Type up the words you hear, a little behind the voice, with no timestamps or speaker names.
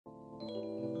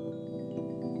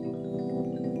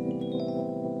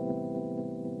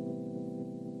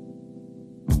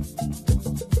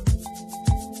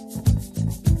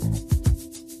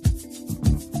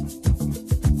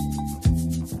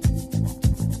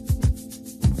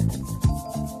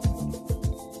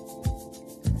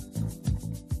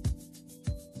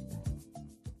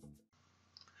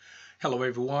Hello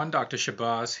everyone, Dr.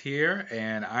 Shabazz here,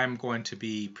 and I'm going to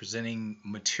be presenting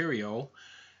material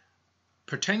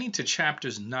pertaining to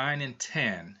chapters 9 and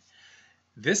 10.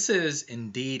 This is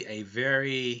indeed a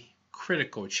very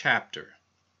critical chapter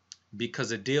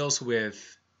because it deals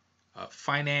with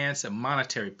finance and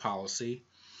monetary policy.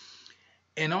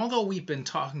 And although we've been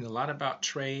talking a lot about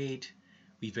trade,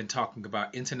 we've been talking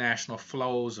about international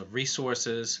flows of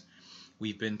resources,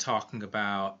 we've been talking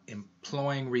about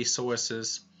employing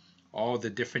resources, all the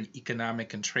different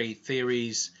economic and trade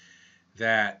theories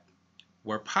that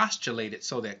were postulated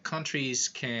so that countries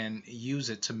can use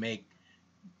it to make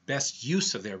best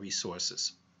use of their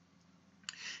resources.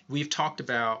 We've talked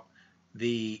about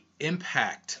the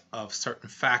impact of certain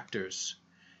factors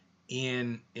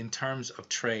in terms of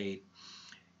trade,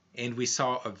 and we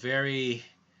saw a very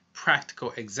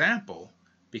practical example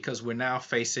because we're now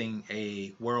facing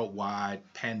a worldwide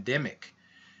pandemic,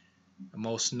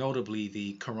 most notably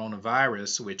the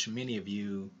coronavirus, which many of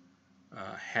you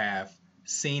have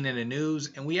seen in the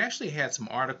news. And we actually had some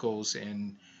articles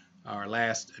in our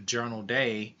last journal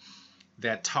day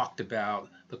that talked about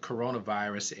the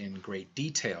coronavirus in great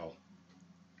detail.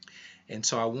 And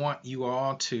so I want you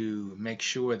all to make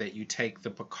sure that you take the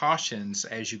precautions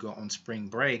as you go on spring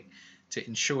break to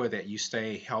ensure that you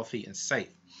stay healthy and safe.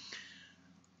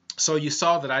 So you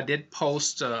saw that I did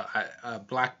post a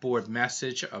Blackboard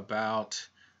message about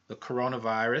the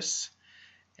coronavirus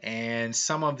and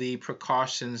some of the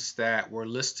precautions that were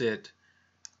listed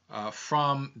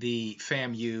from the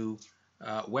FAMU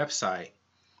website.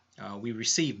 We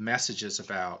received messages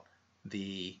about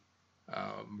the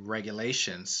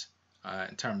regulations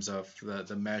in terms of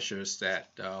the measures that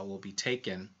will be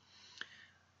taken.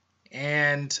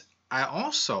 And I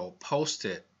also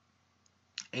posted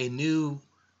a new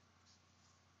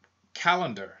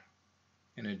calendar,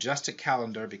 an adjusted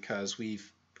calendar, because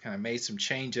we've kind of made some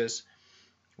changes.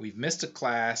 We've missed a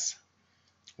class.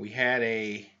 We had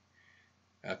a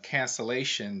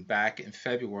cancellation back in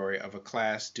February of a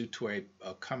class due to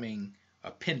a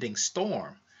pending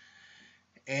storm.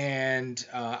 And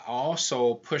I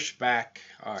also pushed back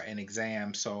an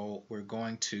exam, so we're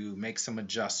going to make some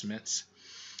adjustments.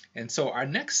 And so our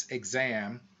next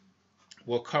exam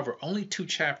will cover only 2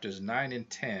 chapters, 9 and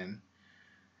 10.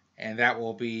 And that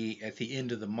will be at the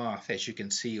end of the month, as you can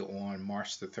see, on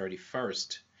March the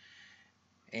 31st.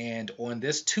 And on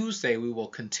this Tuesday, we will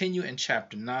continue in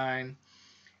Chapter 9.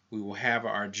 We will have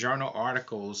our journal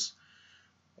articles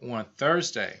on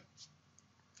Thursday.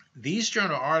 These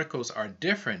journal articles are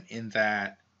different in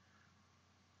that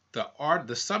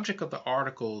the subject of the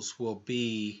articles will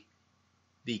be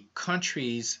the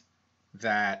countries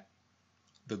that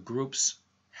the groups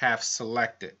have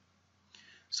selected.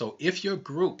 So if your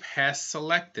group has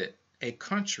selected a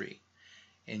country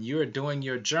and you're doing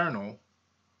your journal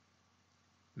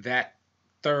the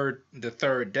third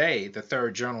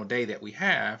journal day that we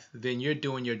have, then you're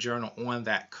doing your journal on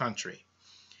that country.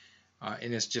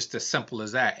 And it's just as simple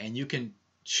as that. And you can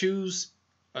choose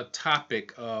a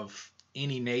topic of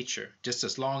any nature, just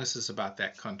as long as it's about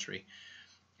that country.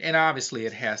 And obviously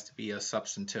it has to be a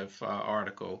substantive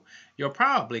article. You'll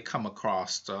probably come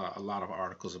across a lot of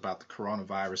articles about the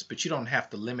coronavirus, but you don't have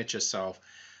to limit yourself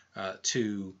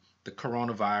to the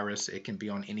coronavirus. It can be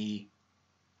on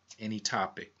any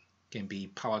topic. It can be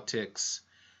politics,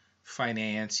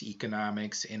 finance,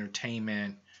 economics,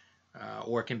 entertainment,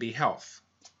 or it can be health.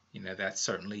 You know, that's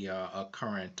certainly a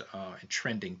current and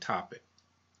trending topic.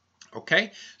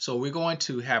 Okay, so we're going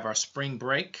to have our spring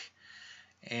break.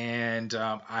 And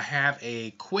I have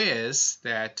a quiz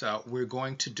that we're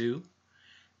going to do,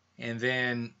 and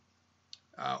then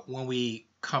when we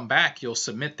come back, you'll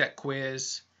submit that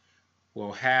quiz.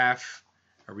 We'll have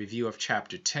a review of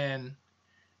Chapter 10,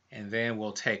 and then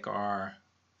we'll take our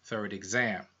third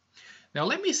exam. Now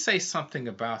let me say something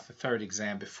about the third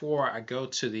exam before I go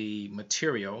to the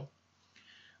material,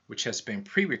 which has been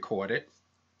pre-recorded.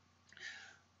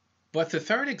 But the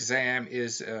third exam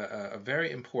is a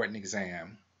very important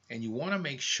exam, and you want to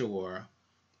make sure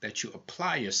that you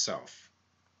apply yourself.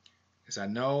 Because I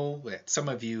know that some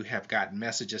of you have gotten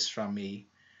messages from me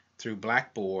through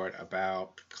Blackboard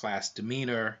about class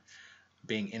demeanor,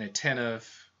 being inattentive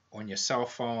on your cell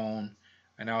phone,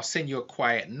 and I'll send you a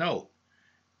quiet note.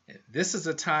 This is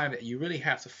a time that you really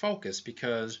have to focus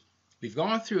because we've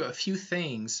gone through a few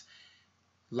things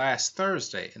last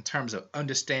Thursday in terms of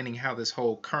understanding how this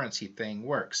whole currency thing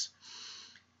works.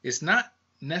 is not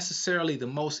necessarily the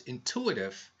most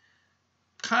intuitive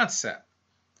concept.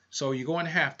 So you're going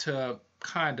to have to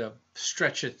kind of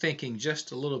stretch your thinking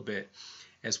just a little bit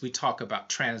as we talk about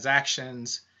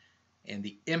transactions and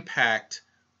the impact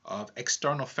of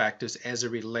external factors as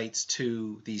it relates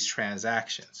to these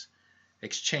transactions.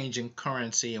 Exchanging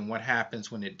currency and what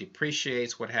happens when it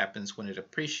depreciates, what happens when it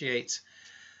appreciates,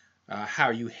 how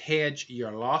you hedge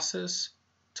your losses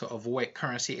to avoid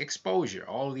currency exposure.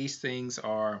 All of these things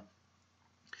are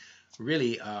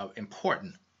really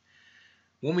important.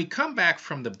 When we come back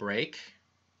from the break,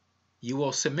 you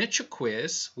will submit your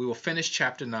quiz. We will finish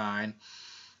chapter 9,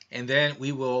 and then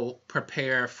we will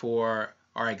prepare for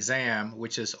our exam,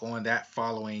 which is on that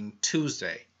following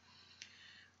Tuesday,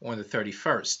 on the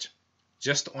 31st.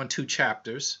 Just on 2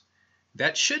 chapters.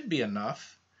 That should be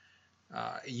enough.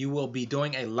 You will be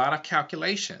doing a lot of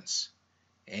calculations,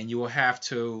 and you will have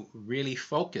to really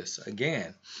focus.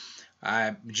 Again,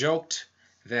 I joked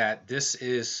that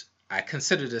I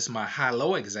consider this my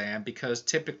high-low exam because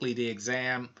typically the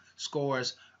exam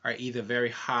scores are either very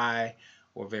high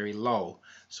or very low.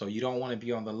 So you don't want to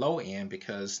be on the low end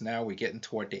because now we're getting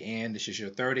toward the end. This is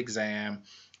your 3rd exam,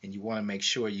 and you want to make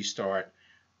sure you start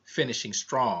finishing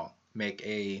strong. Make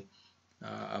a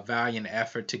valiant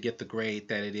effort to get the grade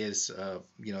that it is,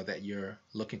 that you're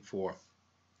looking for.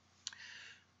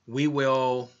 We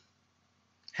will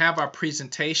have our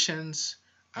presentations.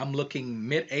 I'm looking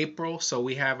mid-April, so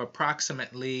we have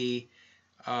approximately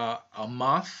a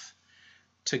month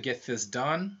to get this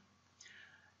done.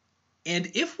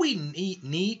 And if we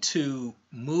need to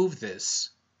move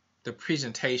the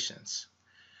presentations,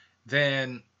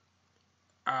 then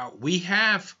we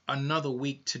have another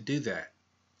week to do that,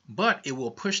 but it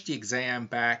will push the exam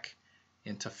back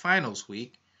into finals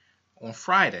week on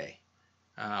Friday,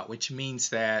 which means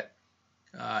that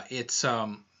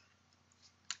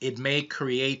it may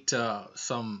create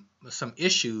some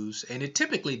issues, and it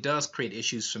typically does create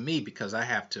issues for me because I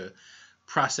have to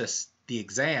process the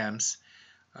exams,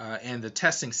 and the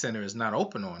testing center is not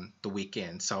open on the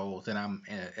weekend. So then I'm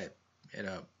at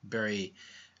a very,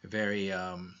 very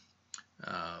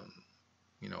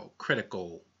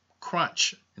critical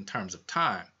crunch in terms of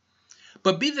time.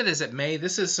 But be that as it may,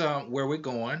 this is where we're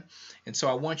going, and so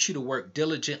I want you to work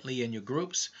diligently in your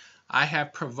groups. I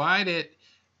have provided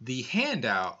the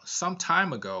handout some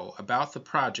time ago about the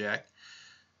project.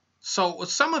 So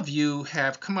some of you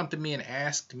have come up to me and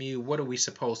asked me, what are we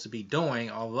supposed to be doing?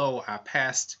 Although I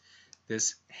passed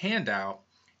this handout,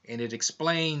 and it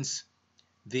explains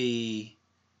the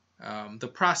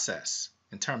process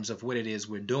in terms of what it is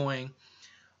we're doing.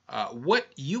 What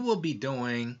you will be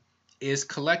doing is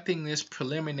collecting this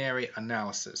preliminary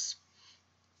analysis.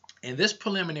 And this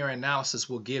preliminary analysis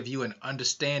will give you an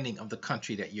understanding of the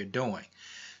country that you're doing.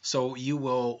 So you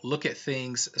will look at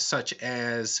things such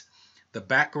as the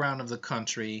background of the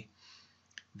country,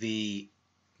 the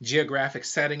geographic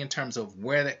setting in terms of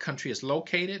where that country is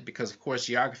located, because of course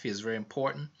geography is very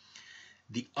important.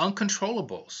 The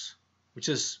uncontrollables, which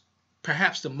is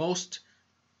perhaps the most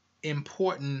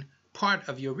important part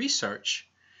of your research,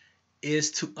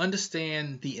 is to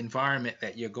understand the environment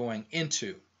that you're going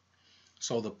into.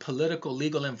 So the political,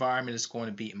 legal environment is going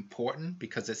to be important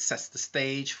because it sets the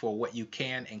stage for what you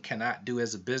can and cannot do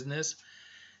as a business.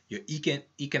 Your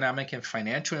economic and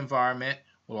financial environment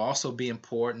will also be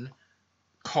important.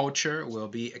 Culture will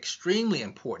be extremely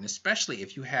important, especially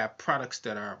if you have products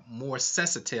that are more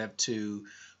sensitive to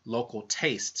local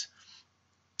tastes.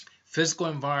 Physical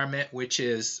environment, which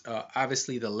is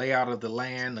obviously the layout of the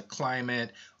land, the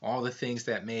climate, all the things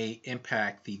that may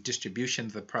impact the distribution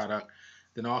of the product.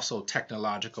 Then also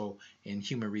technological and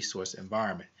human resource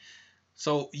environment.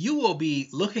 So you will be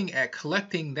looking at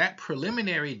collecting that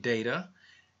preliminary data,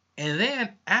 and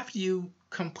then after you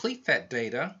complete that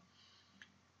data,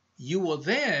 you will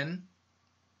then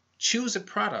choose a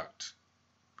product,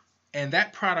 and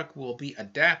that product will be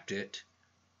adapted,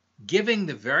 giving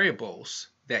the variables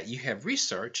that you have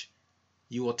researched.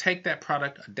 You will take that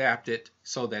product, adapt it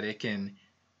so that it can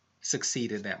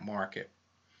succeed in that market.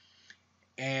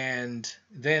 And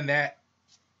then that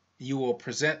you will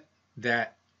present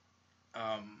that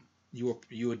you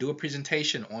will do a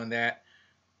presentation on that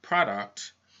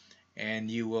product,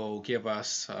 and you will give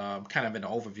us kind of an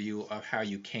overview of how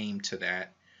you came to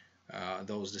that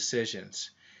those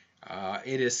decisions.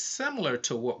 It is similar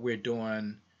to what we're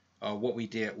doing, what we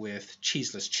did with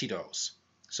cheeseless Cheetos.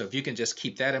 So if you can just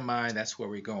keep that in mind, that's where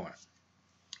we're going.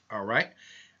 All right.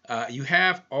 You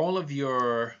have all of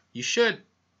your, you should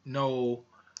know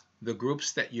the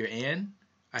groups that you're in.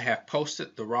 I have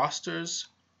posted the rosters,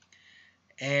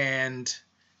 and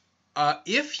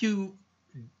if you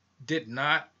did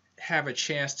not have a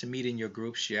chance to meet in your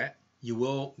groups yet, you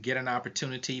will get an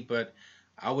opportunity, but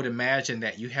I would imagine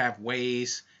that you have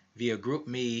ways via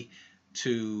GroupMe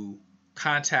to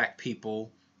contact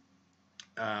people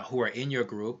who are in your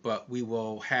group, but we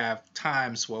will have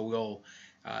times where we'll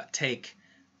take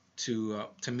to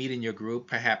meet in your group,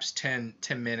 perhaps 10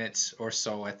 minutes or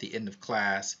so at the end of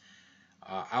class.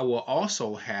 I will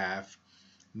also have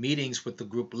meetings with the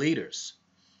group leaders,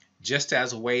 just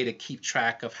as a way to keep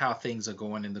track of how things are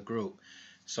going in the group.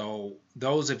 So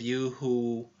those of you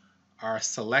who are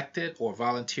selected or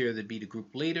volunteer to be the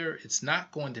group leader, it's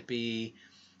not going to be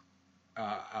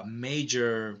a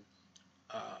major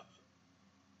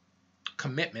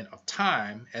commitment of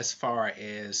time as far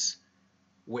as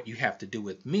what you have to do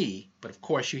with me, but of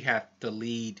course you have to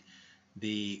lead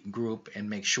the group and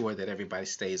make sure that everybody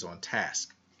stays on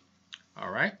task.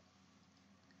 All right,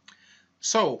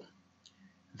 so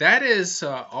that is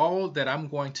all that I'm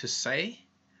going to say.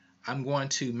 I'm going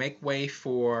to make way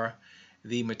for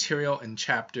the material in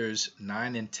chapters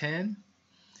 9 and 10.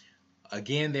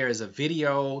 Again, there is a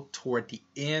video toward the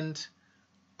end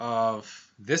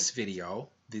of this video,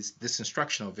 this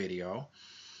instructional video,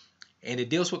 and it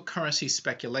deals with currency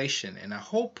speculation, and I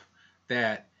hope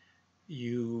that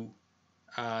you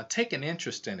take an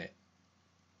interest in it.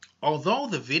 Although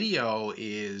the video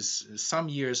is some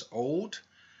years old,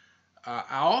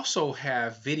 I also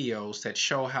have videos that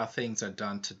show how things are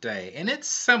done today, and it's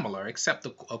similar except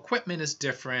the equipment is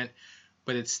different,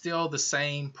 but it's still the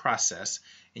same process,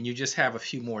 and you just have a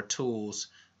few more tools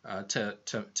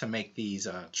to make these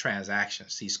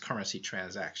transactions, these currency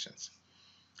transactions.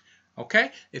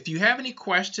 Okay, if you have any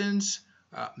questions,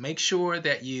 make sure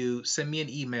that you send me an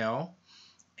email,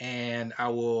 and I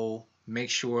will make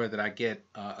sure that I get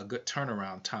a good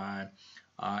turnaround time,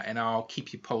 and I'll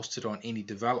keep you posted on any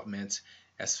developments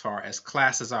as far as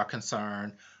classes are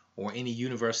concerned, or any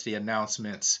university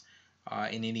announcements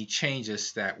and any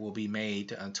changes that will be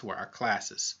made to our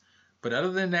classes. But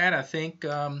other than that, I think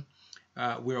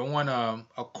we're on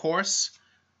a course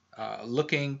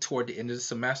looking toward the end of the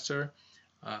semester.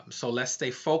 So let's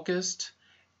stay focused,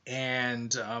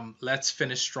 and let's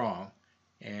finish strong.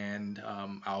 And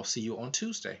I'll see you on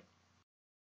Tuesday.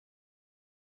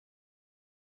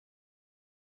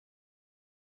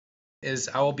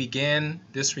 I will begin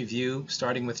this review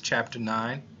starting with chapter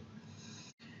 9.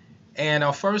 And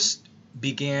I'll first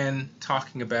begin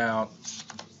talking about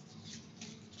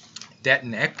debt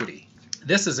and equity.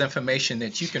 This is information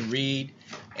that you can read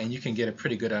and you can get a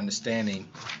pretty good understanding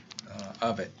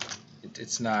of it.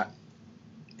 It's not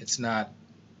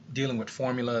dealing with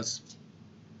formulas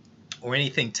or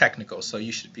anything technical, so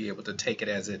you should be able to take it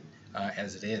as it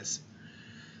is.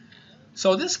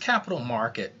 So this capital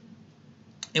market,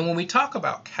 and when we talk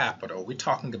about capital, we're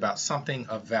talking about something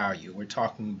of value. We're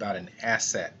talking about an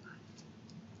asset.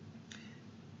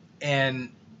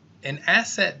 And an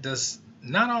asset does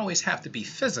not always have to be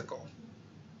physical.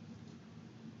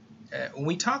 When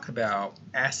we talk about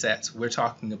assets, we're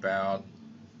talking about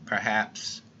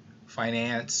perhaps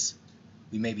finance.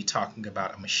 We may be talking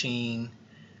about a machine.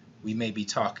 We may be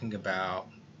talking about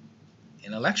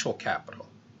intellectual capital,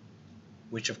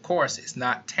 which of course is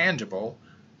not tangible,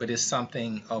 but is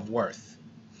something of worth.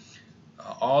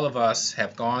 All of us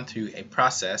have gone through a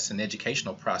process, an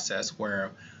educational process,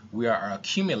 where we are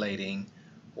accumulating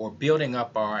or building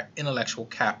up our intellectual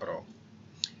capital.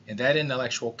 And that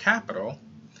intellectual capital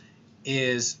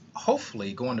is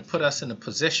hopefully going to put us in a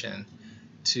position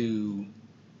to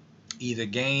either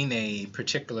gain a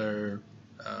particular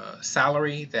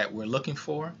salary that we're looking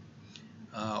for,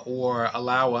 or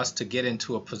allow us to get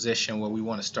into a position where we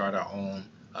want to start our own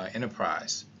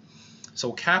enterprise.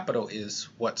 So capital is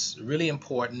what's really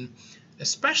important,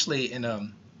 especially in a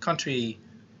country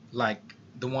like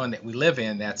the one that we live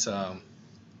in, that's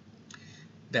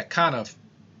that kind of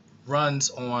runs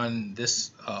on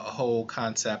this whole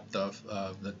concept of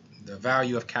the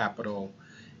value of capital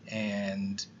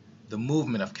and the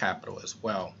movement of capital as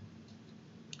well.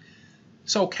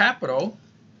 So capital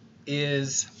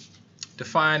is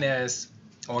defined as,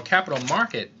 or capital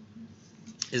market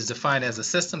is defined as a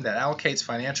system that allocates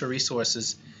financial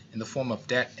resources in the form of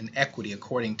debt and equity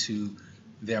according to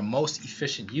their most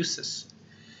efficient uses.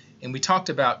 And we talked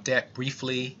about debt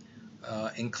briefly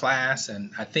in class,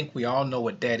 and I think we all know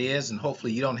what debt is, and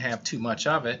hopefully you don't have too much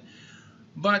of it.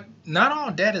 But not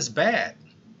all debt is bad.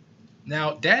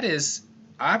 Now, debt is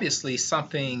obviously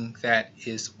something that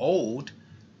is owed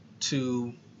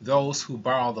to those who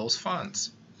borrow those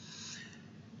funds.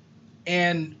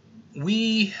 And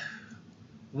we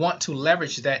want to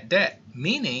leverage that debt,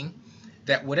 meaning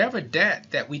that whatever debt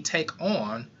that we take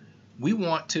on, we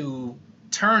want to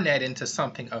turn that into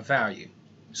something of value.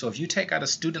 So if you take out a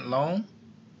student loan,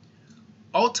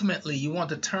 ultimately you want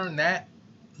to turn that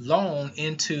loan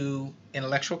into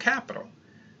intellectual capital.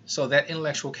 So that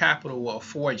intellectual capital will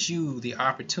afford you the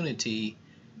opportunity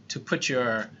to put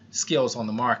your skills on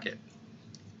the market.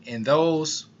 And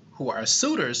those who are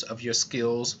suitors of your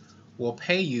skills will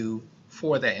pay you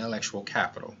for that intellectual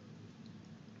capital.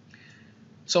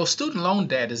 So student loan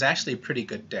debt is actually a pretty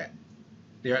good debt.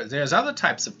 There's other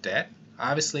types of debt.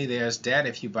 Obviously, there's debt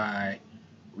if you buy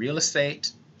real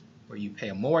estate, or you pay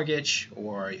a mortgage,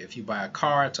 or if you buy a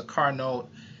car, it's a car note.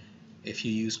 If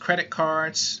you use credit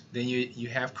cards, then you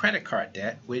have credit card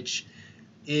debt, which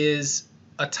is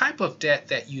a type of debt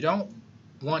that you don't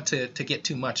want to get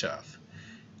too much of.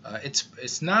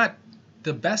 It's not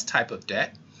the best type of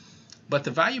debt, but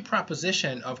the value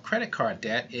proposition of credit card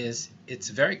debt is it's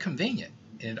very convenient,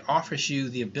 and it offers you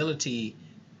the ability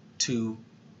to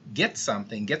get some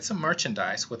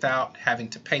merchandise without having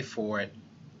to pay for it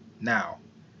now.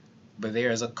 But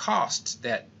there is a cost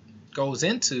that goes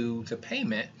into the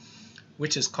payment,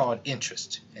 which is called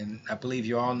interest. And I believe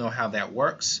you all know how that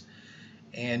works.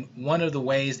 And one of the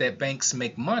ways that banks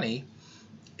make money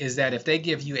is that if they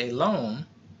give you a loan,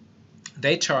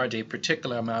 they charge a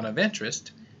particular amount of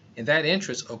interest, and that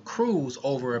interest accrues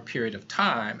over a period of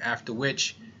time, after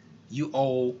which you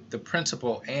owe the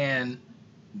principal and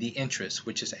the interest,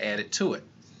 which is added to it.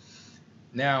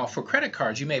 Now, for credit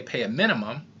cards, you may pay a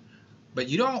minimum, but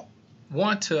you don't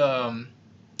want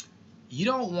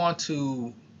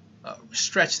to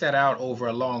stretch that out over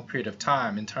a long period of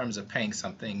time in terms of paying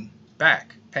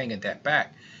a debt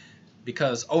back,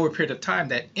 because over a period of time,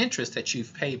 that interest that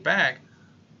you've paid back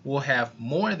will have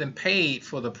more than paid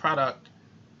for the product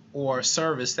or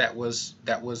service that was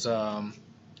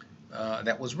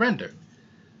rendered.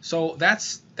 So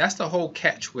that's the whole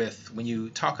catch with when you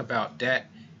talk about debt,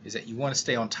 is that you want to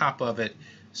stay on top of it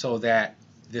so that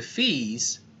the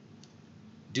fees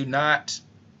do not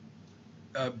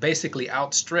basically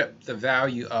outstrip the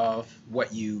value of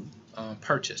what you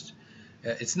purchased.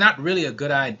 It's not really a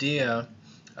good idea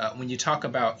when you talk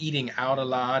about eating out a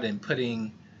lot and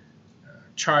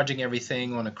charging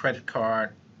everything on a credit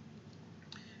card.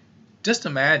 Just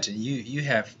imagine you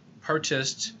have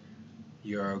purchased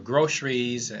your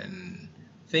groceries and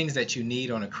things that you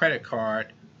need on a credit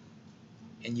card,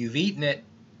 and you've eaten it,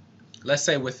 let's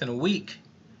say within a week,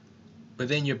 but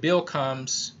then your bill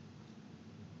comes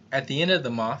at the end of the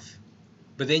month,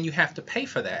 but then you have to pay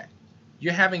for that.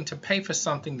 You're having to pay for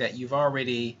something that you've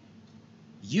already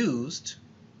used,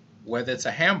 whether it's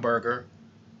a hamburger,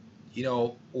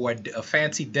 or a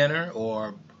fancy dinner,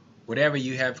 or whatever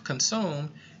you have consumed.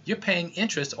 You're paying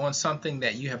interest on something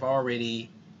that you have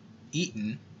already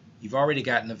eaten. You've already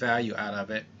gotten the value out of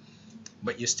it,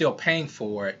 but you're still paying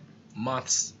for it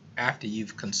months after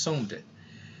you've consumed it.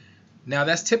 Now,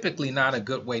 that's typically not a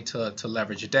good way to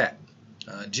leverage debt.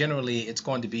 Generally, it's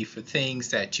going to be for things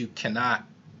that you cannot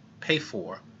pay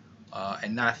for,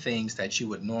 and not things that you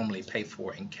would normally pay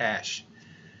for in cash.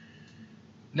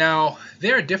 Now,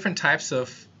 there are different types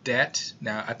of debt.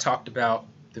 Now, I talked about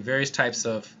the various types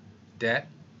of debt.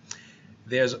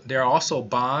 There are also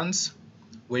bonds,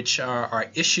 which are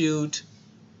issued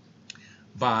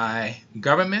by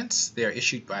governments. They're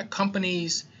issued by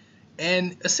companies,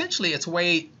 and essentially it's a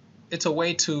way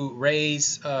to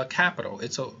raise capital.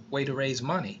 It's a way to raise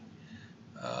money.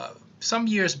 A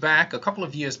couple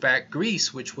of years back,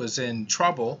 Greece, which was in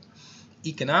trouble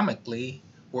economically,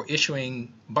 were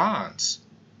issuing bonds.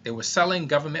 They were selling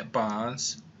government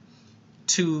bonds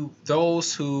to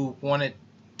those who wanted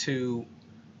to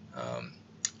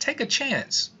take a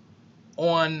chance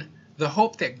on the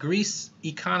hope that Greece's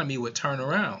economy would turn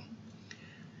around.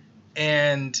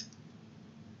 And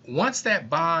once that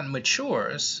bond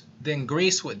matures, then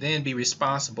Greece would then be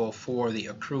responsible for the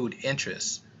accrued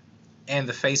interest and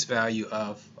the face value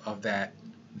of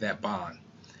that bond.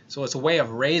 So it's a way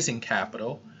of raising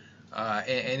capital,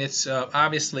 and it's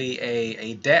obviously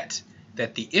a debt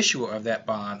that the issuer of that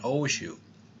bond owes you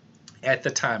at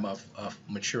the time of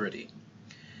maturity.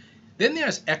 Then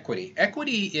there's equity.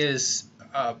 Equity is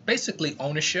basically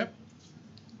ownership.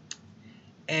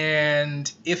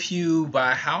 And if you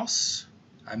buy a house,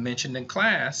 I mentioned in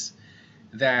class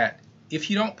that if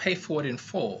you don't pay for it in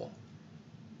full,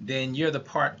 then you're the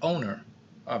part owner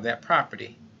of that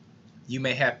property. You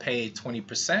may have paid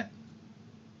 20%,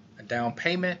 a down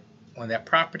payment on that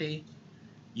property.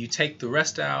 You take the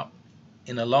rest out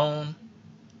in a loan.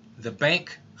 The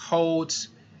bank holds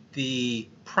the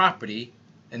property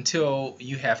until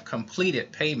you have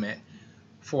completed payment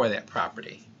for that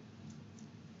property.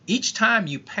 Each time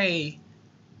you pay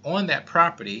on that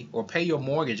property or pay your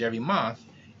mortgage every month,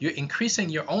 you're increasing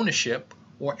your ownership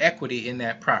or equity in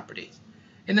that property.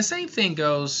 And the same thing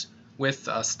goes with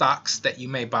stocks that you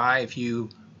may buy. If you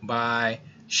buy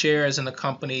shares in a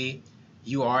company,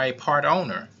 you are a part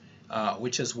owner,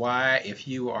 which is why if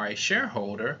you are a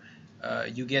shareholder,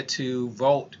 you get to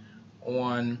vote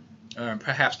on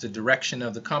perhaps the direction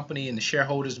of the company in the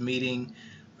shareholders meeting.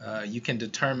 You can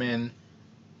determine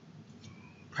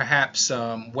perhaps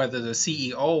whether the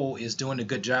CEO is doing a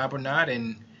good job or not,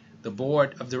 and the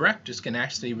board of directors can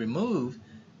actually remove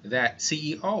that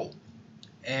CEO.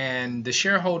 And the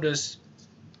shareholders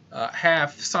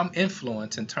have some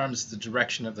influence in terms of the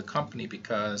direction of the company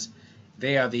because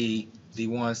they are the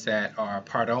ones that are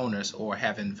part owners or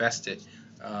have invested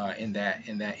in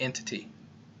that entity.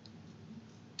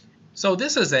 So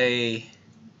this is a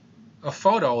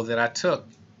photo that I took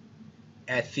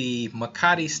at the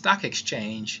Makati Stock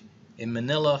Exchange in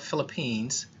Manila,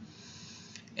 Philippines.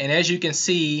 And as you can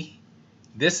see,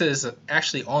 this is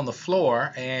actually on the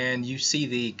floor, and you see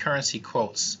the currency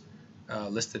quotes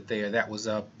listed there. That was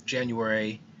up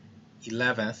January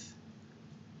 11th,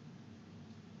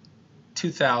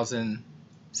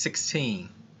 2016.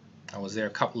 I was there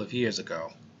a couple of years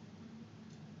ago.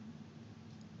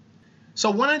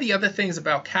 So one of the other things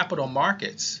about capital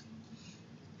markets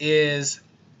is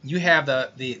you have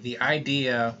the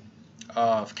idea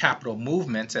of capital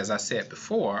movements, as I said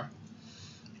before,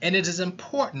 and it is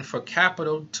important for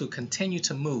capital to continue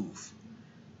to move.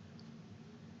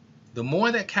 The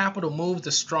more that capital moves,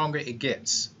 the stronger it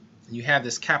gets. You have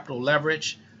this capital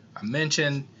leverage. I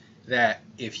mentioned that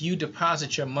if you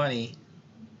deposit your money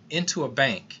into a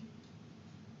bank,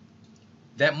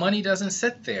 that money doesn't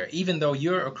sit there. Even though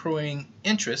you're accruing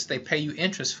interest, they pay you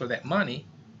interest for that money.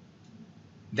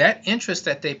 That interest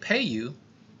that they pay you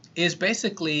is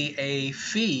basically a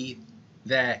fee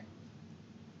that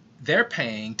they're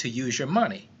paying to use your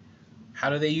money. How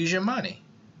do they use your money?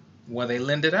 Well, they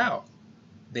lend it out.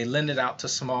 They lend it out to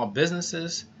small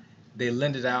businesses. They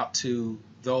lend it out to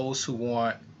those who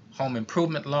want home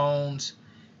improvement loans.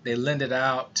 They lend it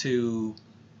out to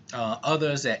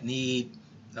others that need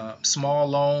small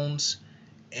loans.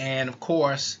 And of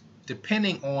course,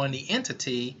 depending on the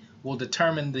entity, will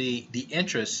determine the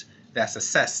interest that's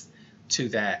assessed to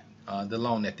that the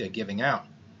loan that they're giving out.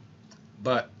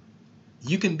 But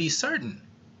you can be certain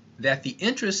that the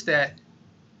interest that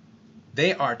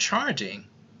they are charging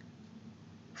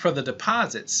for the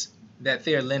deposits that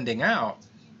they're lending out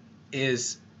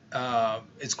is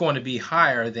it's going to be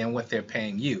higher than what they're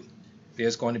paying you.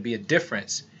 There's going to be a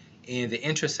difference in the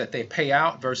interest that they pay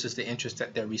out versus the interest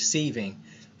that they're receiving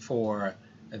for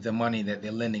the money that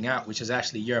they're lending out, which is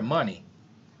actually your money.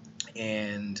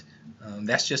 And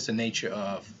that's just the nature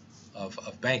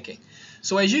of banking.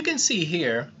 So as you can see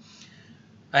here,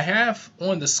 I have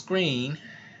on the screen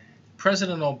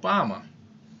President Obama.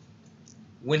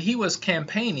 When he was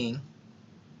campaigning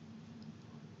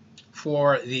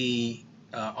for the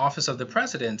office of the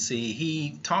presidency,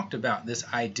 he talked about this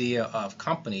idea of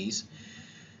companies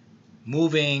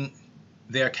moving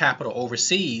their capital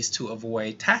overseas to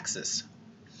avoid taxes.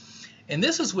 And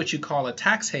this is what you call a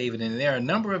tax haven, and there are a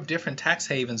number of different tax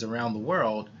havens around the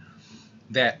world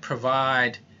that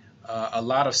provide a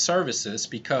lot of services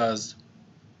because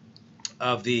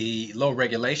of the low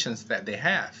regulations that they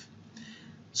have.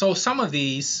 So some of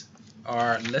these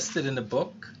are listed in the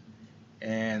book,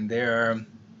 and there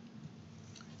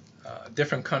are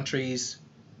different countries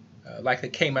like the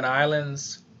Cayman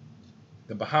Islands,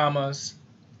 the Bahamas,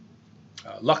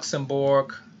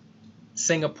 Luxembourg,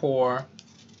 Singapore,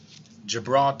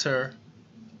 Gibraltar,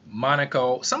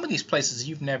 Monaco. Some of these places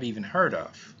you've never even heard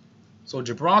of. So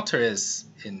Gibraltar is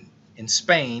in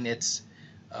Spain. It's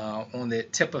on the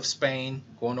tip of Spain,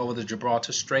 going over the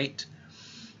Gibraltar Strait.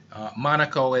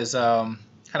 Monaco is kind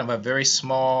of a very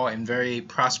small and very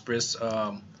prosperous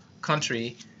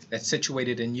country that's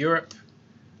situated in Europe.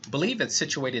 I believe it's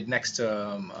situated next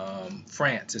to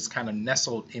France. It's kind of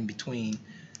nestled in between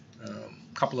a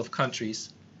couple of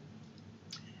countries.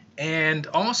 And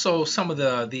also some of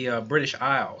the British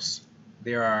Isles.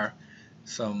 There are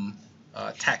some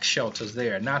tax shelters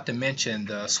there, not to mention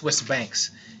the Swiss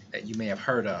banks that you may have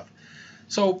heard of.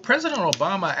 So President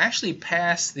Obama actually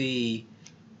passed the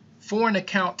Foreign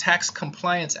Account Tax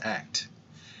Compliance Act,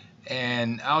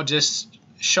 and I'll just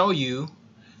show you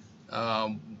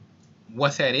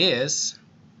what that is.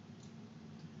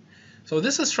 So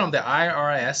this is from the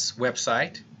IRS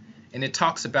website, and it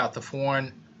talks about the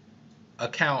Foreign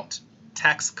Account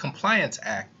Tax Compliance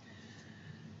Act.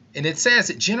 And it says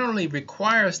it generally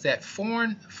requires that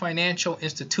foreign financial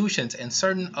institutions and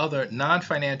certain other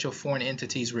non-financial foreign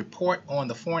entities report on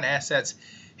the foreign assets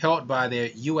held by their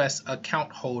U.S.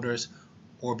 account holders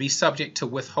or be subject to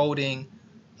withholding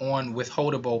on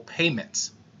withholdable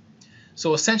payments.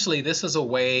 So essentially, this is a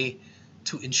way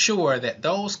to ensure that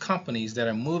those companies that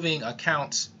are moving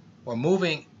accounts or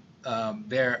moving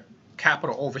their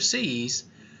capital overseas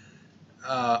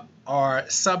are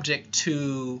subject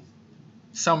to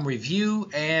some review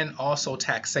and also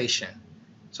taxation.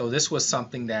 So this was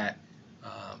something that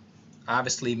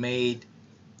obviously made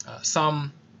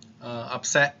some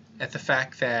upset at the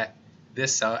fact that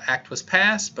this act was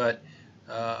passed, but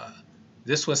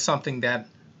this was something that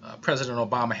President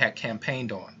Obama had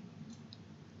campaigned on.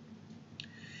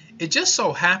 It just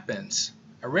so happens,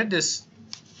 I read this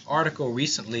article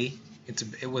recently.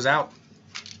 It was out,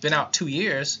 been out 2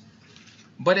 years,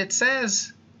 but it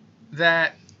says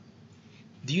that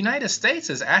the United States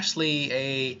is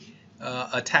actually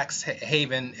a tax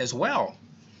haven as well.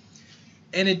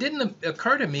 And it didn't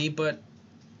occur to me, but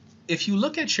if you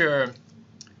look at your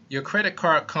credit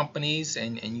card companies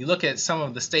and you look at some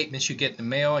of the statements you get in the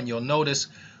mail, and you'll notice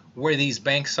where these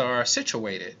banks are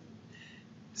situated.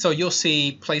 So you'll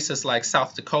see places like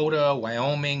South Dakota,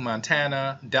 Wyoming,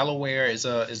 Montana, Delaware is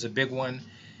a big one.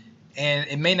 And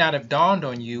it may not have dawned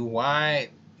on you why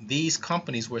these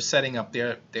companies were setting up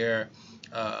they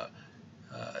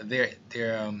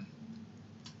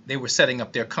were setting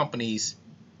up their companies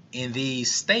in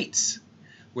these states,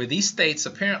 where these states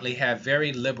apparently have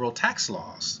very liberal tax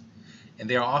laws, and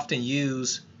they are often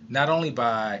used not only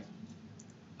by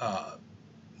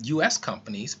U.S.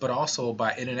 companies but also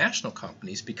by international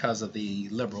companies because of the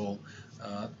liberal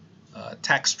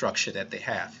tax structure that they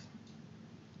have.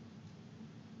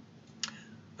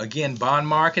 Again, bond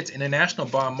markets, international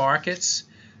bond markets.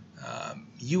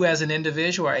 You as an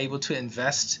individual are able to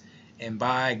invest and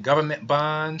buy government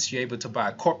bonds. You're able to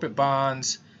buy corporate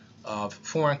bonds of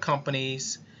foreign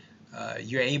companies.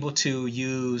 You're able to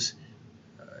use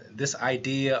this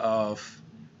idea of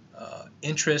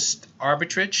interest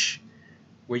arbitrage,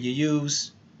 where you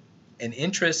use an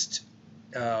interest,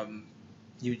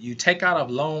 you take out a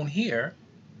loan here,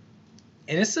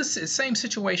 and it's the same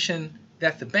situation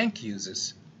that the bank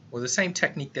uses, or the same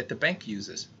technique that the bank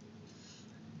uses.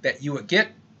 That you would get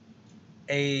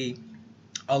a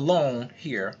loan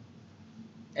here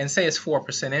and say it's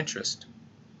 4% interest.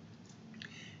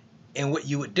 And what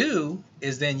you would do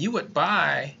is then you would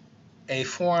buy a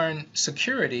foreign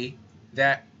security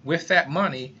that with that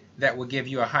money that will give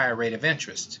you a higher rate of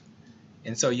interest.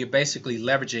 And so you're basically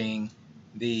leveraging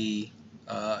the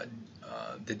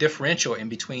differential in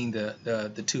between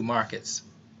the two markets.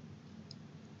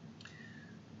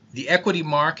 The equity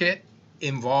market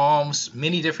involves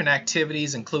many different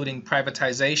activities, including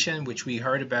privatization, which we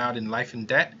heard about in Life and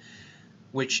Debt,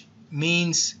 which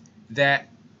means that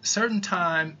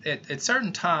at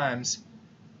certain times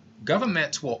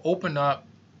governments will open up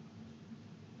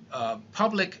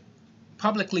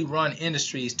publicly run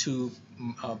industries to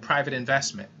private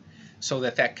investment so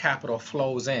that capital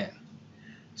flows in.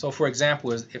 So for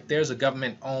example, if there's a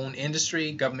government-owned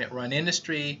industry, government-run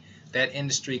industry, that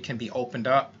industry can be opened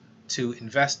up to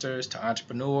investors, to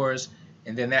entrepreneurs,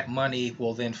 and then that money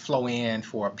will then flow in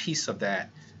for a piece of that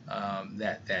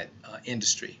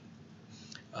industry.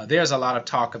 There's a lot of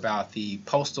talk about the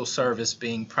Postal Service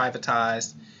being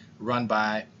privatized,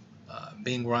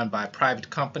 being run by private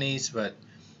companies, but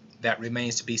that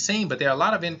remains to be seen. But there are a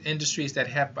lot of industries that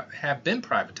have been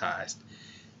privatized,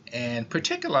 and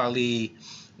particularly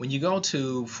when you go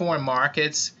to foreign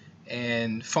markets,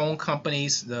 and phone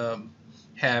companies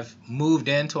have moved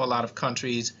into a lot of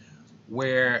countries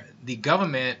where the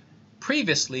government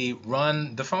previously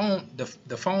run the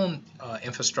phone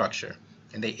infrastructure,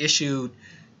 and they issued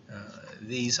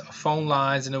these phone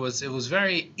lines, and it was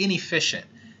very inefficient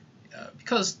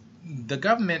because the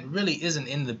government really isn't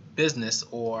in the business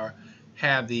or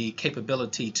have the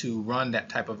capability to run that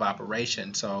type of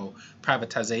operation. So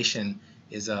privatization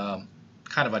is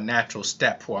kind of a natural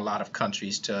step for a lot of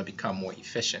countries to become more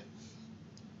efficient.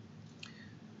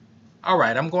 All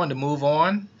right, I'm going to move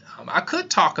on. I could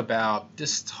talk about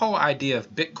this whole idea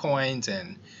of Bitcoins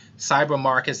and cyber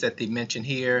markets that they mentioned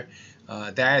here.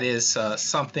 That is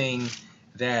something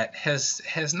that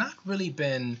has not really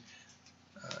been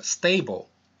stable.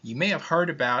 You may have heard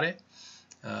about it.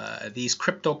 These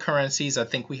cryptocurrencies, I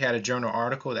think we had a journal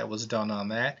article that was done on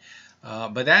that.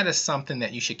 But that is something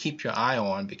that you should keep your eye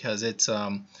on, because it's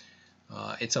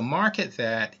a market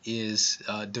that is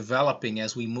developing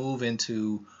as we move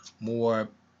into more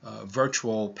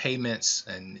virtual payments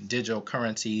and digital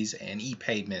currencies and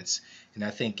e-payments, and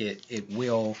I think it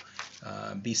will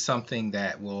be something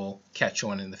that will catch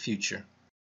on in the future.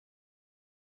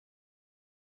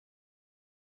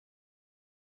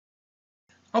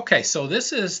 Okay, so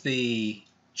this is the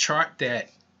chart that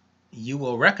you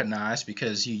will recognize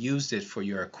because you used it for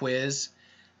your quiz,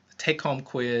 take-home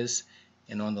quiz,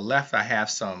 and on the left I have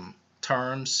some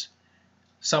terms,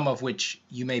 some of which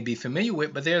you may be familiar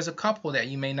with, but there's a couple that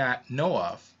you may not know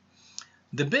of.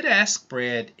 The bid-ask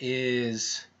spread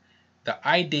is the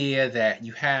idea that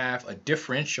you have a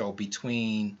differential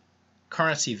between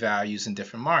currency values in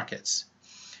different markets.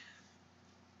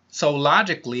 So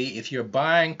logically, if you're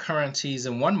buying currencies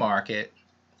in one market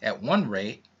at one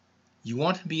rate, you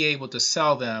want to be able to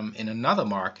sell them in another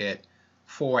market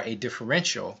for a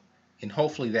differential, and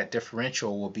hopefully that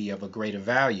differential will be of a greater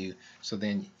value, so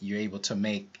then you're able to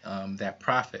make that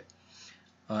profit.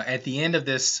 At the end of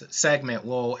this segment,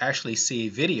 we'll actually see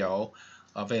a video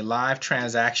of a live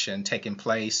transaction taking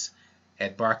place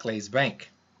at Barclays Bank,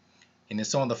 and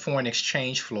it's on the foreign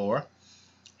exchange floor,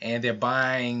 and they're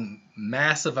buying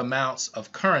massive amounts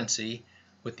of currency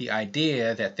with the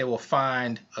idea that they will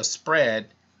find a spread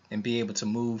and be able to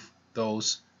move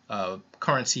those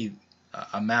currency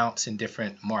amounts in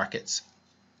different markets.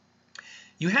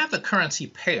 You have the currency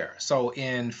pair. So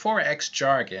in Forex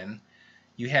jargon,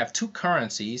 you have two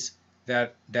currencies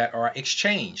that are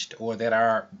exchanged or that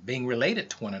are being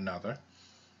related to one another.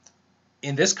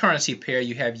 In this currency pair,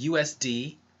 you have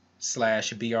USD /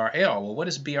 BRL. Well, what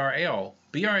is BRL?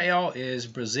 BRL is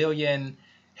Brazilian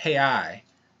real,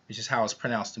 which is how it's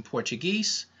pronounced in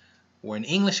Portuguese, or in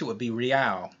English it would be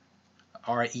real,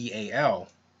 R-E-A-L.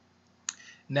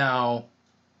 Now,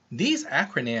 these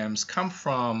acronyms come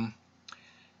from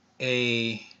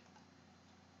there's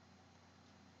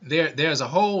a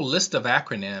whole list of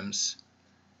acronyms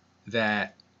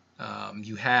that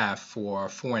you have for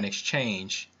foreign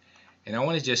exchange, and I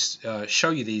want to just show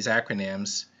you these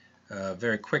acronyms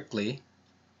very quickly.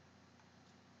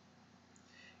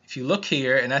 If you look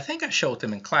here, and I think I showed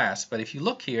them in class, but if you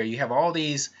look here, you have all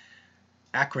these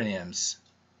acronyms,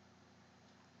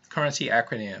 currency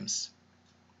acronyms,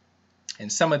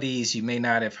 and some of these you may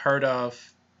not have heard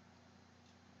of.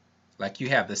 Like you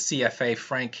have the CFA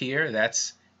franc here,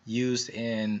 that's used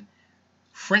in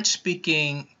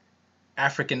French-speaking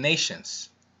African nations,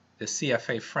 the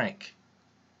CFA franc.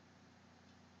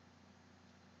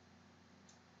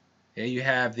 There you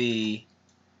have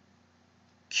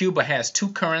Cuba has two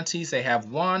currencies. They have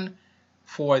one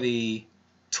for the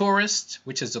tourist,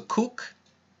 which is a CUC,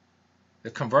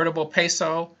 the convertible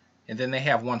peso, and then they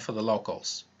have one for the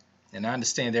locals. And I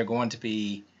understand they're going to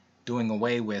be doing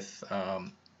away with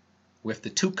the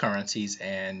two currencies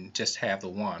and just have the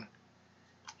one.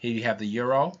 Here you have the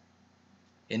euro.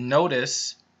 And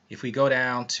notice, if we go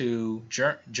down to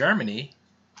Germany,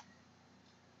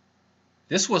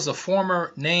 this was a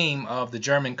former name of the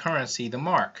German currency, the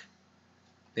mark.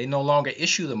 They no longer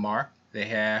issue the mark. They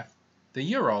have the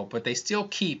euro, but they still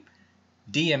keep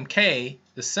DMK,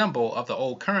 the symbol of the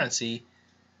old currency,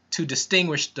 to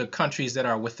distinguish the countries that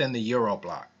are within the euro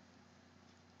bloc.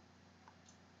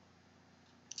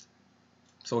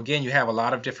 So again, you have a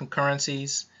lot of different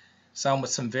currencies, some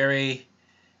with some very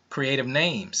creative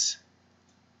names.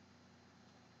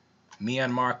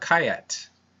 Myanmar Kyat.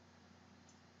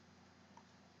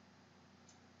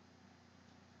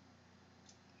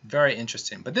 Very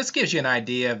interesting. But this gives you an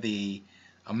idea of the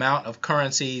amount of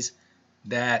currencies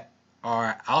that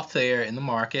are out there in the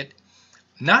market.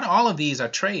 Not all of these are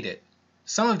traded.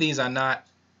 Some of these are not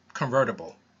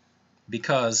convertible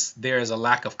because there is a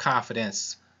lack of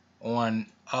confidence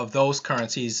of those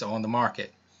currencies on the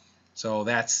market. So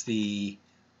that's the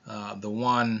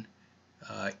one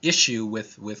issue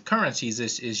with currencies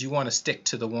is you want to stick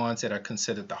to the ones that are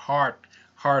considered the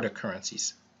harder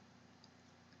currencies.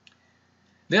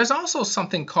 There's also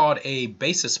something called a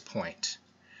basis point.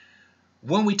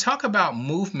 When we talk about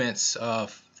movements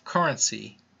of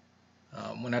currency,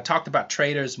 when I talked about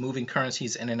traders moving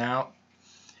currencies in and out,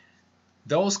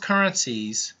 those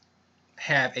currencies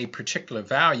have a particular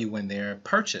value when they're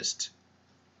purchased.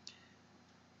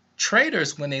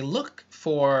 Traders, when they look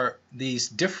for these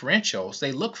differentials,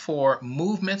 they look for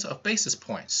movements of basis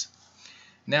points.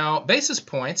 Now, basis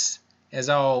points, as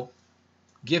I'll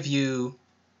give you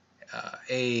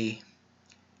a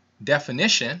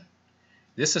definition,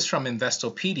 this is from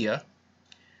Investopedia,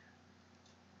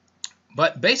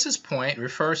 but basis point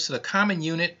refers to the common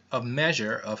unit of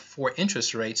measure for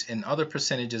interest rates and other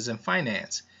percentages in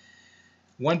finance.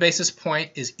 One basis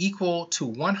point is equal to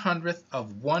 1/100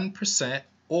 of 1%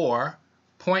 or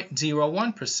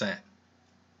 0.01%.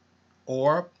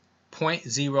 or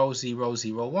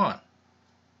 0.0001.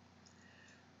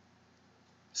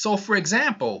 So for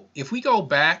example, if we go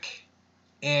back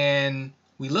and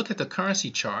we look at the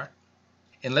currency chart,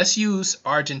 and let's use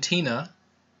Argentina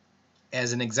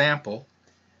as an example,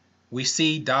 we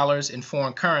see dollars in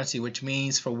foreign currency, which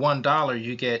means for $1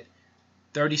 you get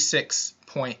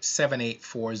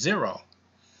 36.7840.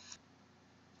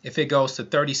 If it goes to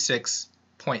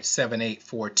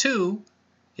 36.7842,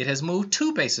 it has moved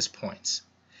 2 basis points.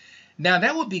 Now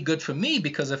that would be good for me,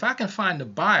 because if I can find a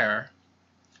buyer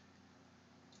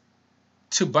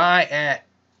to buy at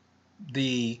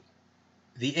the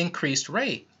increased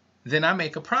rate, then I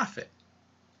make a profit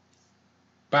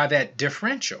by that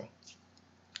differential.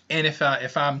 And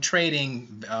if I'm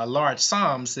trading large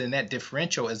sums, then that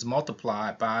differential is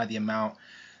multiplied by the amount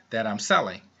that I'm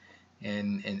selling.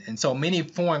 And so many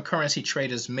foreign currency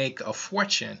traders make a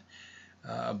fortune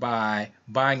by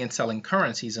buying and selling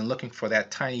currencies and looking for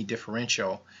that tiny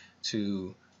differential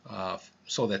to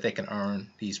so that they can earn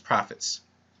these profits.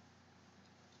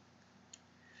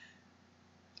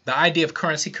 The idea of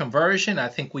currency conversion, I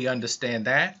think we understand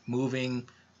that, moving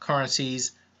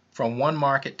currencies from one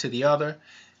market to the other.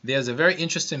 There's a very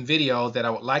interesting video that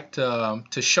I would like to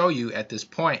show you at this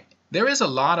point. There is a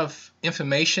lot of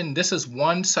information. This is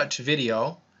one such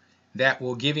video that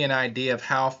will give you an idea of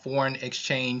how foreign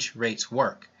exchange rates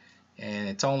work. And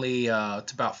it's only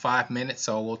it's about 5 minutes,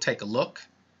 so we'll take a look.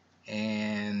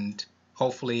 And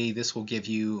hopefully this will give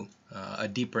you a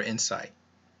deeper insight.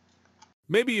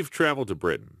 Maybe you've traveled to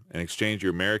Britain and exchanged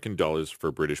your American dollars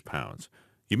for British pounds.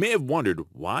 You may have wondered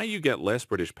why you get less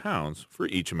British pounds for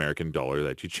each American dollar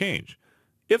that you change.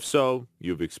 If so,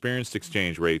 you've experienced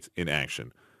exchange rates in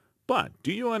action. But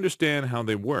do you understand how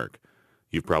they work?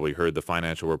 You've probably heard the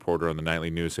financial reporter on the nightly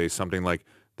news say something like,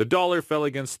 "The dollar fell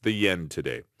against the yen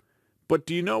today." But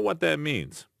do you know what that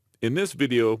means? In this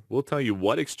video, we'll tell you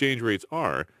what exchange rates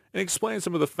are and explain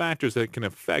some of the factors that can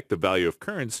affect the value of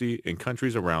currency in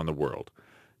countries around the world.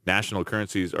 National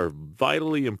currencies are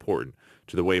vitally important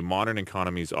to the way modern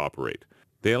economies operate.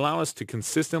 They allow us to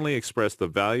consistently express the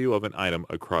value of an item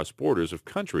across borders of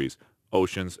countries,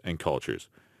 oceans, and cultures.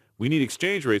 We need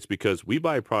exchange rates because we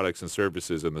buy products and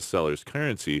services in the seller's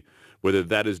currency, whether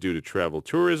that is due to travel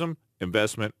tourism,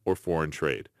 investment, or foreign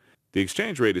trade. The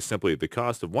exchange rate is simply the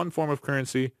cost of one form of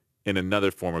currency in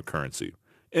another form of currency.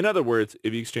 In other words,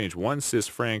 if you exchange one Swiss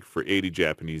franc for 80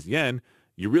 Japanese yen,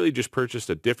 you really just purchased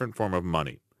a different form of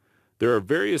money. There are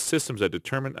various systems that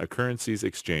determine a currency's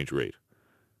exchange rate.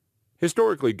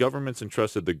 Historically, governments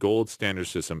entrusted the gold standard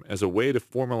system as a way to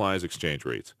formalize exchange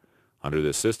rates. Under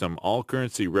this system, all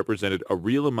currency represented a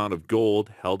real amount of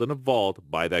gold held in a vault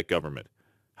by that government.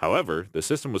 However, the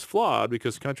system was flawed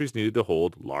because countries needed to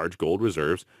hold large gold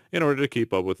reserves in order to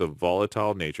keep up with the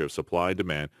volatile nature of supply and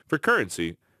demand for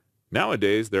currency.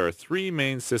 Nowadays, there are 3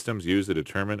 main systems used to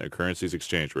determine a currency's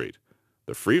exchange rate: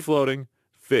 the free-floating,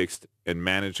 fixed, and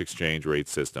managed exchange rate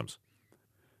systems.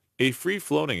 A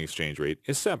free-floating exchange rate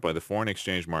is set by the foreign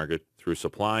exchange market through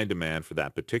supply and demand for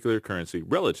that particular currency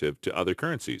relative to other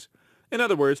currencies. In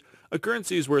other words, a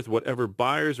currency is worth whatever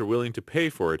buyers are willing to pay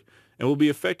for it and will be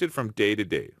affected from day to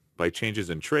day by changes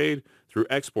in trade through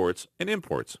exports and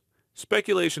imports,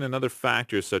 speculation, and other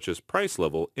factors such as price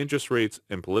level, interest rates,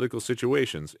 and political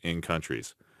situations in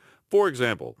countries. For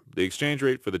example, the exchange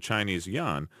rate for the Chinese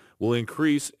yuan will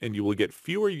increase and you will get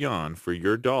fewer yuan for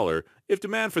your dollar if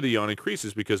demand for the yuan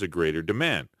increases because of greater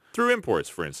demand, through imports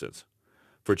for instance.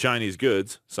 For Chinese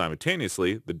goods,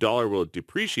 simultaneously, the dollar will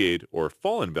depreciate or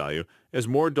fall in value as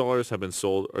more dollars have been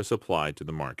sold or supplied to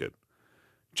the market.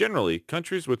 Generally,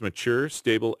 countries with mature,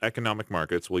 stable economic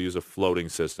markets will use a floating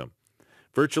system.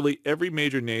 Virtually every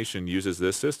major nation uses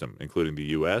this system, including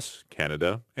the US,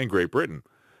 Canada, and Great Britain.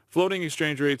 Floating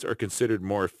exchange rates are considered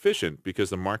more efficient because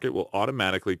the market will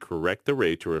automatically correct the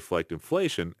rate to reflect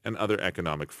inflation and other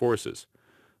economic forces.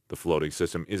 The floating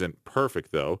system isn't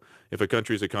perfect, though. If a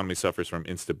country's economy suffers from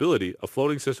instability, a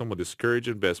floating system will discourage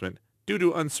investment due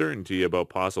to uncertainty about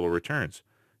possible returns.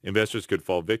 Investors could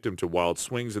fall victim to wild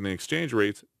swings in the exchange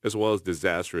rates as well as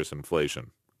disastrous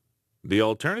inflation. The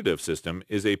alternative system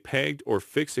is a pegged or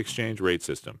fixed exchange rate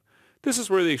system. This is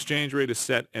where the exchange rate is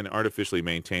set and artificially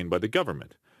maintained by the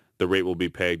government. The rate will be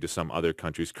pegged to some other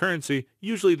country's currency,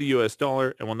 usually the US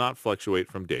dollar, and will not fluctuate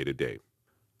from day to day.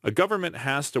 A government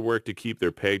has to work to keep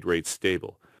their pegged rates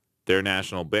stable. Their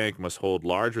national bank must hold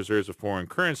large reserves of foreign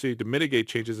currency to mitigate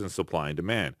changes in supply and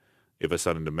demand. If a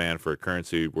sudden demand for a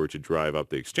currency were to drive up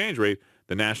the exchange rate,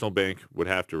 the national bank would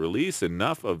have to release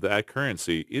enough of that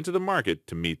currency into the market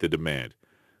to meet the demand.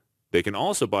 They can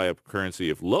also buy up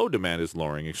currency if low demand is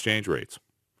lowering exchange rates.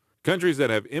 Countries that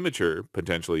have immature,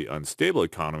 potentially unstable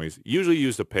economies usually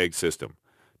use a peg system.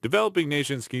 Developing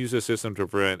nations can use this system to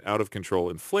prevent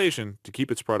out-of-control inflation to keep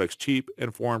its products cheap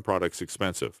and foreign products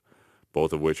expensive,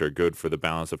 both of which are good for the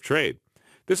balance of trade.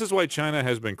 This is why China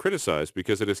has been criticized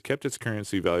because it has kept its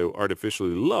currency value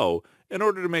artificially low in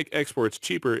order to make exports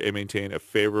cheaper and maintain a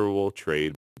favorable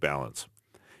trade balance.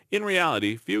 In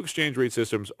reality, few exchange rate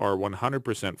systems are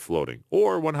 100% floating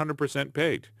or 100%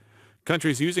 pegged.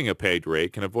 Countries using a pegged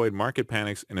rate can avoid market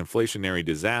panics and inflationary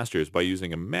disasters by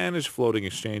using a managed floating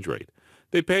exchange rate.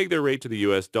 They peg their rate to the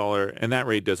US dollar, and that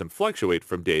rate doesn't fluctuate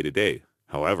from day to day.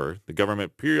 However, the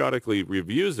government periodically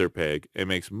reviews their peg and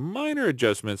makes minor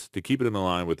adjustments to keep it in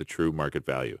line with the true market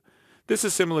value. This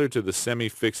is similar to the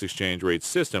semi-fixed exchange rate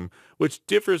system, which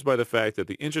differs by the fact that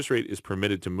the interest rate is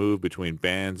permitted to move between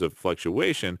bands of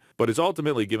fluctuation, but is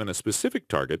ultimately given a specific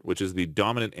target, which is the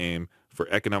dominant aim for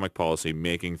economic policy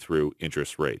making through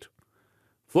interest rate.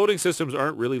 Floating systems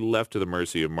aren't really left to the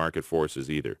mercy of market forces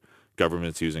either.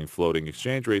 Governments using floating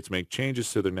exchange rates make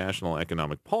changes to their national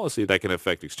economic policy that can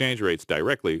affect exchange rates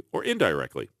directly or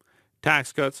indirectly.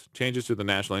 Tax cuts, changes to the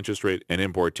national interest rate, and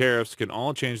import tariffs can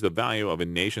all change the value of a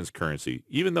nation's currency,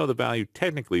 even though the value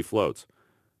technically floats.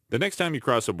 The next time you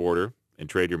cross a border and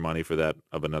trade your money for that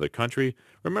of another country,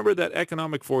 remember that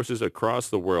economic forces across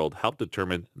the world help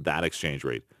determine that exchange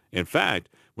rate. In fact,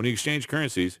 when you exchange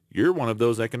currencies, you're one of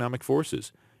those economic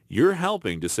forces. You're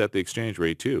helping to set the exchange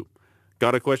rate too.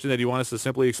 Got a question that you want us to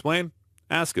simply explain?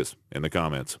 Ask us in the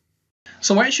comments.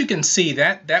 So as you can see,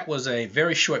 that was a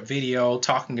very short video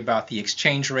talking about the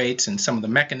exchange rates and some of the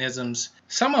mechanisms.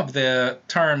 Some of the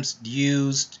terms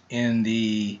used in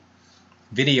the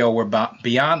video were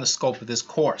beyond the scope of this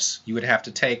course. You would have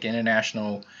to take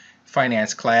international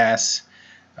finance class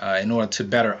in order to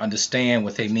better understand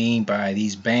what they mean by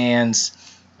these bands,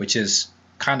 which is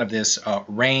kind of this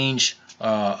range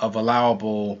of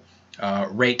allowable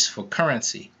rates for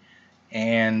currency.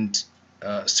 And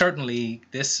certainly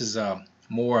this is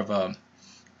more of a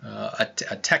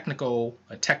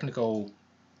technical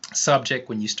subject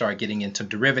when you start getting into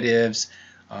derivatives,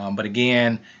 but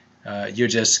again, you're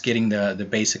just getting the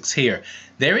basics here.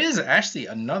 There is actually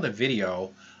another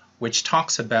video which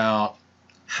talks about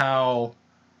how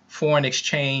foreign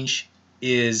exchange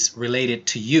is related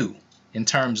to you in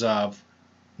terms of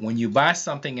when you buy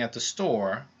something at the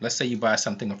store. Let's say you buy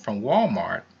something from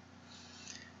Walmart,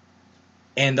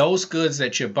 and those goods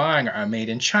that you're buying are made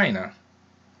in China.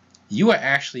 You are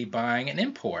actually buying an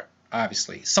import,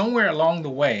 obviously. Somewhere along the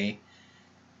way,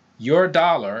 your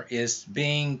dollar is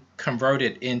being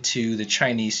converted into the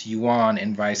Chinese yuan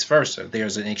and vice versa.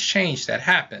 There's an exchange that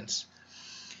happens.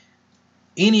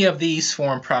 Any of these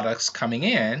foreign products coming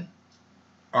in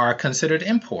are considered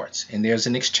imports, and there's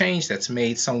an exchange that's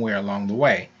made somewhere along the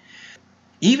way.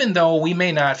 Even though we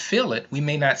may not feel it, we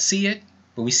may not see it,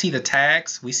 but we see the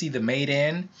tags, we see the made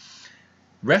in,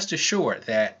 rest assured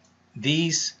that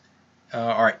these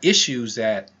are issues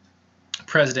that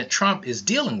President Trump is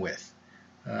dealing with.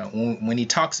 When he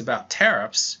talks about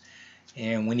tariffs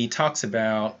and when he talks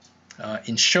about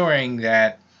ensuring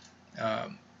that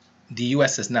the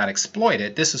U.S. is not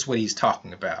exploited, this is what he's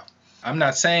talking about. I'm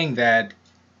not saying that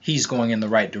he's going in the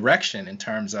right direction in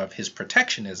terms of his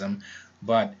protectionism,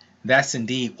 but that's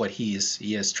indeed what he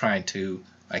is trying to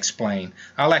explain.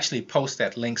 I'll actually post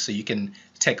that link so you can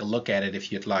take a look at it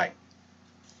if you'd like.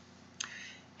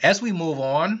 As we move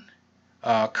on,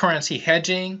 currency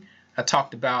hedging, I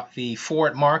talked about the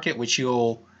forward market, which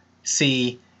you'll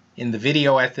see in the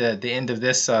video at the end of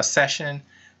this session.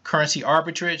 Currency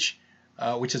arbitrage,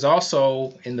 which is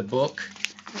also in the book.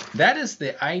 That is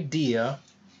the idea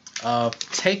of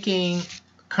taking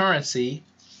currency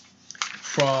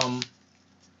from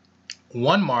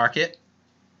one market,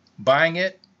 buying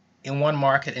it in one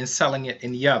market and selling it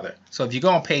in the other. So if you go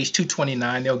on page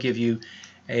 229, they'll give you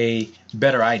a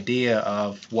better idea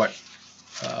of what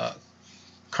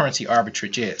currency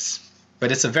arbitrage is.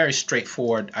 But it's a very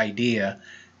straightforward idea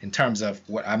in terms of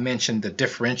what I mentioned, the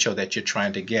differential that you're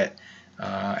trying to get.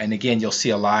 And again, you'll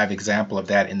see a live example of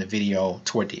that in the video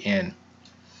toward the end.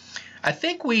 I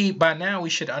think by now we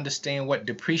should understand what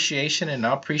depreciation and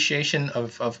appreciation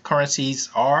of currencies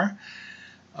are.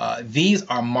 These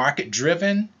are market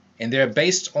driven, and they're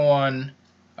based on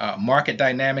market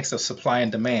dynamics of supply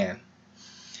and demand.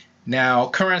 Now,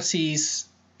 currencies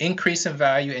increase in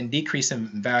value and decrease in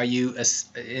value,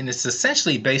 and it's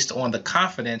essentially based on the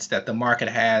confidence that the market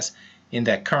has in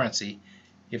that currency.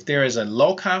 If there is a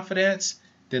low confidence,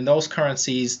 then those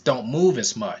currencies don't move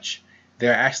as much.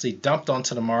 They're actually dumped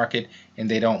onto the market and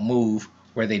they don't move,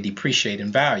 where they depreciate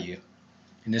in value.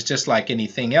 And it's just like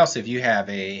anything else. If you have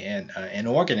an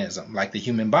organism like the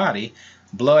human body,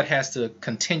 blood has to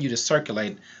continue to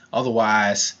circulate.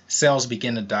 Otherwise, cells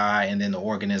begin to die, and then the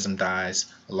organism dies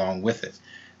along with it.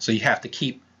 So you have to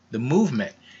keep the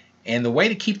movement. And the way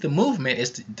to keep the movement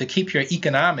is to keep your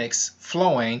economics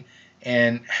flowing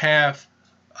and have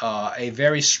a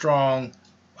very strong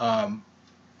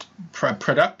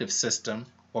productive system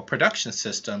or production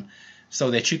system, so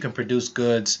that you can produce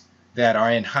goods that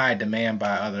are in high demand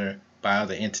by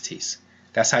other entities.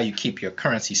 That's how you keep your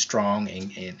currency strong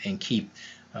and keep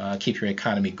your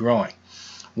economy growing.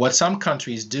 What some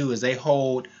countries do is they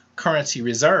hold currency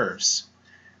reserves.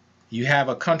 You have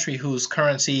a country whose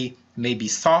currency may be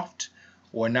soft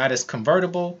or not as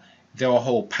convertible. They'll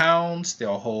hold pounds,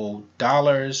 they'll hold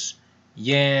dollars,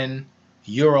 yen,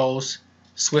 euros,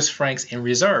 Swiss francs in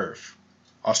reserve,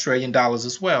 Australian dollars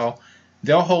as well.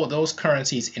 They'll hold those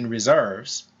currencies in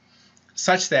reserves,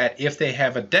 such that if they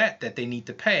have a debt that they need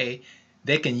to pay,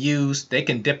 they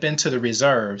can dip into the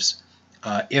reserves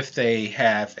if they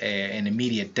have an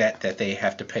immediate debt that they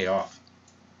have to pay off.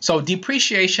 So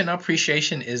depreciation,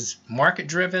 appreciation is market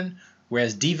driven,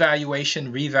 whereas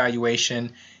devaluation,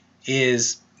 revaluation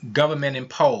is government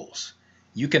imposed.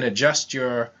 You can adjust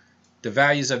the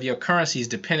values of your currencies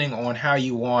depending on how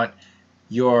you want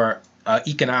your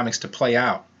economics to play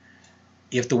out.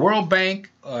 If the World Bank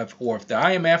or if the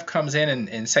IMF comes in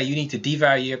and say you need to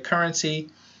devalue your currency,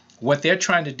 what they're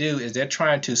trying to do is they're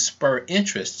trying to spur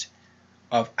interest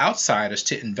of outsiders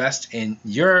to invest in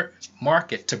your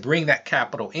market, to bring that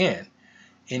capital in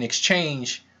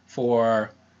exchange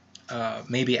for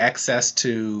maybe access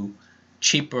to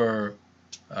cheaper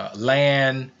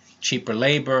land, cheaper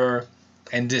labor,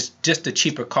 and just the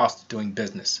cheaper cost of doing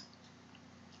business.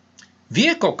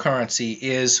 Vehicle currency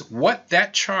is what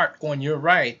that chart on your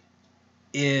right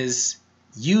is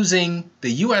using the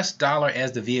US dollar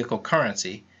as the vehicle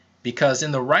currency, because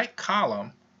in the right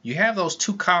column, you have those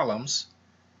two columns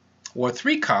or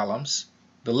three columns.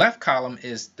 The left column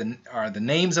are the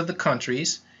names of the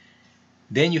countries.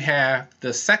 Then you have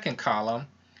the second column,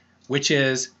 which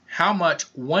is how much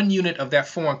one unit of that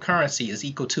foreign currency is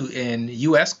equal to in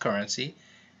US currency.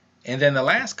 And then the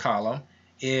last column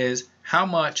is how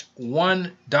much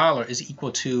 $1 is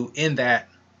equal to in that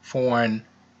foreign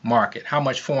market. How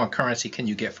much foreign currency can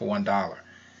you get for $1?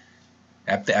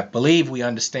 I believe we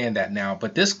understand that now,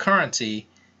 but this currency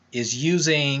is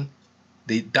using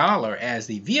the dollar as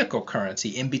the vehicle currency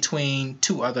in between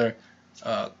two other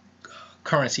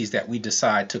currencies that we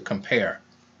decide to compare.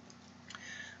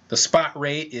 The spot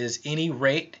rate is any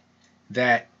rate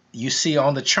that you see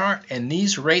on the chart, and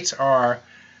these rates are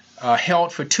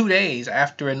held for 2 days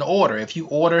after an order. If you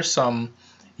order some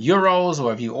euros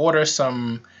or if you order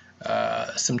some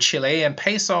Chilean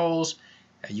pesos,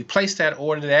 you place that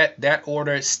order, that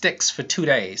order sticks for 2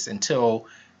 days until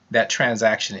that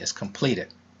transaction is completed.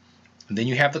 And then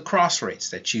you have the cross rates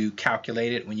that you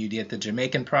calculated when you did the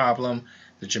Jamaican problem.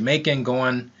 The Jamaican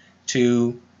going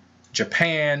to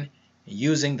Japan,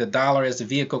 using the dollar as the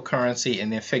vehicle currency,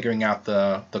 and then figuring out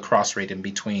the cross rate in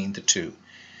between the two.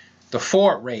 The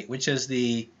forward rate, which is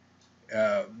the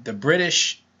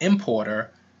British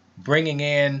importer bringing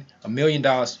in $1 million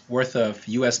worth of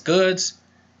U.S. goods.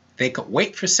 They could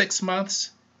wait for 6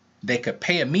 months, they could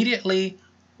pay immediately,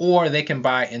 or they can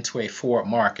buy into a forward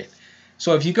market.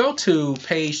 So if you go to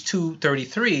page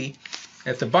 233,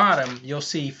 at the bottom, you'll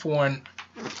see forward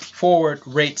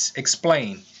rates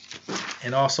explained,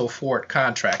 and also forward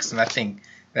contracts. And I think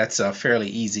that's fairly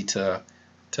easy to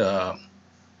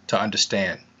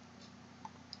understand.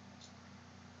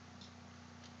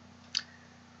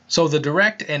 So the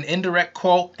direct and indirect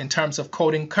quote in terms of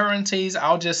quoting currencies,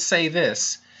 I'll just say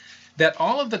this, that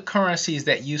all of the currencies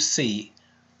that you see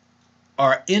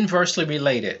are inversely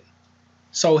related.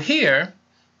 So here,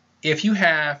 if you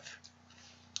have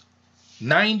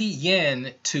 90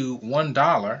 yen to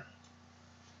 $1,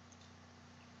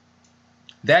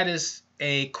 that is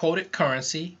a quoted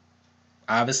currency.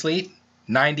 Obviously,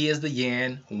 90 is the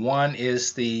yen, 1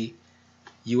 is the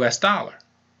US dollar.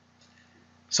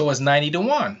 So it's 90 to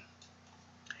 1.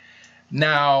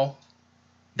 Now,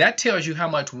 that tells you how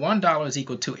much $1 is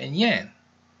equal to in yen.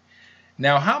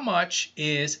 Now, how much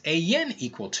is a yen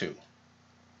equal to?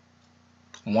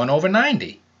 1 over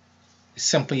 90. It's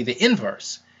simply the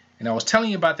inverse. And I was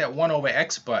telling you about that 1 over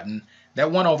x button.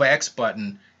 That 1 over x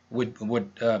button would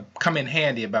come in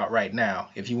handy about right now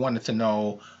if you wanted to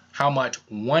know how much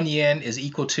 1 yen is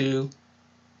equal to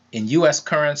in US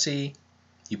currency.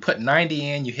 You put 90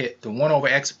 in, you hit the 1 over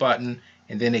x button,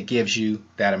 and then it gives you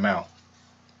that amount.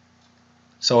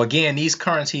 So again, these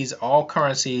currencies, all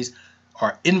currencies,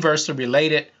 are inversely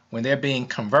related when they're being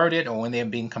converted or when they're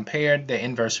being compared, they're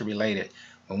inversely related.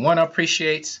 When one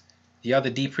appreciates, the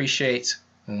other depreciates.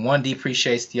 When one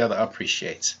depreciates, the other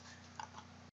appreciates.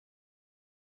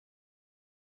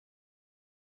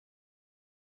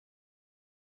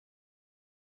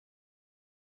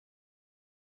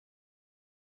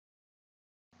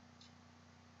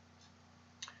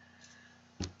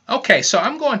 Okay, so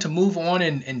I'm going to move on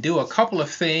and do a couple of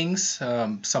things,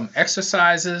 some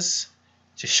exercises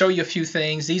to show you a few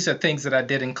things. These are things that I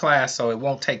did in class, so it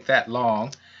won't take that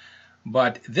long.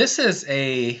 But this is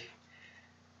a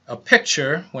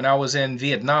picture when I was in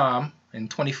Vietnam in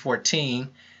 2014.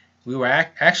 We were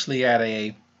actually at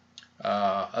a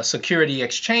security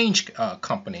exchange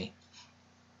company,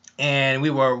 and we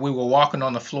were walking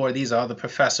on the floor. These are other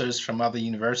professors from other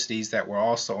universities that were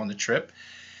also on the trip.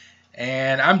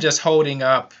 And I'm just holding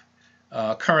up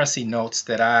currency notes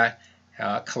that I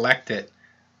collected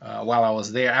while I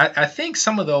was there. I think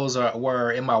some of those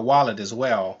were in my wallet as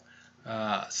well.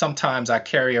 Sometimes I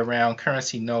carry around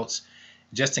currency notes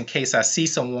just in case I see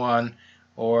someone,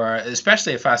 or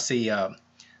especially if I see a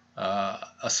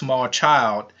small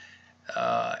child,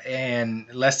 and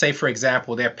let's say, for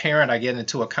example, their parent, I get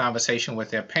into a conversation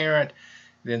with their parent,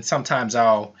 then sometimes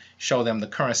I'll show them the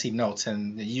currency notes,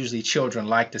 and usually children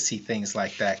like to see things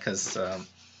like that because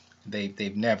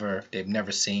they've never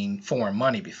seen foreign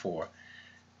money before.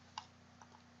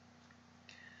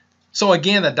 So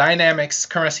again, the dynamics,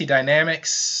 currency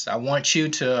dynamics, I want you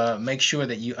to make sure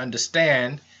that you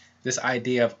understand this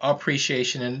idea of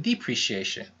appreciation and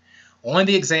depreciation. On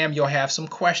the exam, you'll have some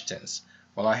questions.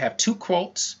 Well, I have two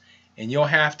quotes, and you'll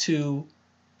have to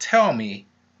tell me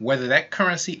whether that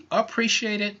currency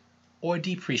appreciated or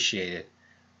depreciated.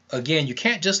 Again, you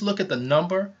can't just look at the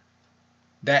number,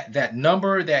 that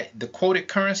number, that the quoted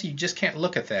currency, you just can't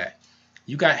look at that.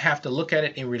 You have to look at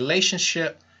it in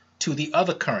relationship to the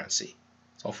other currency.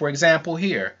 So for example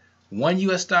here, $1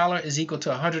 US is equal to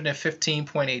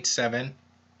 115.87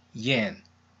 yen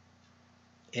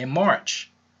in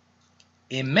March.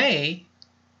 In May,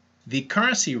 the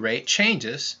currency rate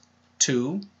changes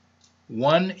to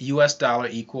 $1 US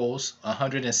equals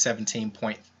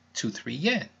 117.23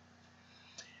 yen.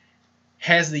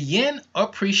 Has the yen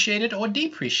appreciated or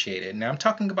depreciated? Now I'm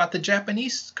talking about the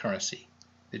Japanese currency,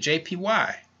 the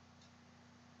JPY.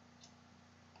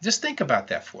 Just think about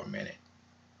that for a minute.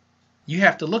 You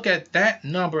have to look at that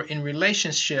number in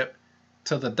relationship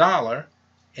to the dollar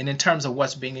and in terms of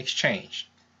what's being exchanged.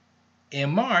 In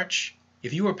March,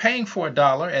 if you were paying for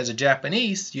 $1 as a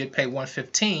Japanese, you'd pay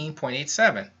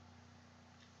 115.87.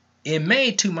 In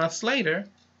May, 2 months later,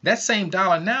 that same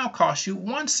dollar now costs you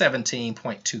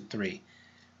 117.23,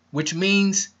 which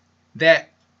means that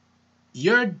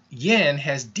your yen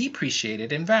has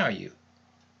depreciated in value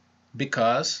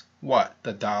because what?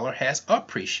 The dollar has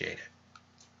appreciated.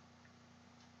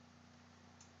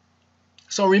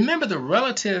 So remember the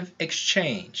relative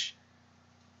exchange.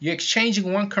 You're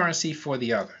exchanging one currency for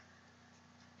the other.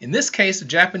 In this case, the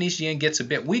Japanese yen gets a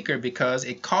bit weaker because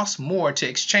it costs more to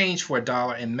exchange for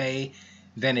 $1 in May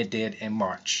than it did in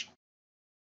March.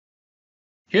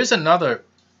 Here's another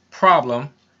problem.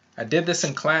 I did this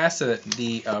in class,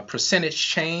 the percentage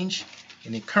change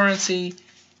in the currency.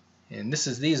 And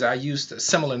I used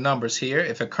similar numbers here.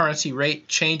 If a currency rate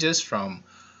changes from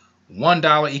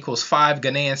 $1 equals 5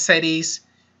 Ghanaian cedis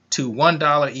to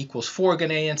 $1 equals 4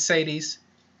 Ghanaian cedis,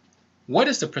 what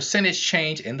is the percentage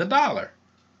change in the dollar?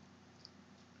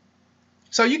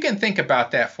 So you can think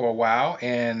about that for a while,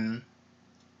 and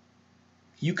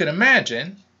you can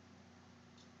imagine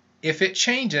if it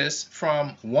changes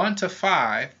from 1 to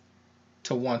 5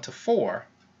 to 1 to 4,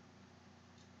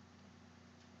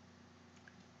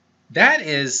 that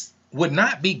would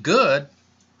not be good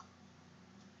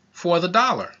for the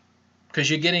dollar because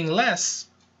you're getting less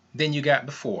than you got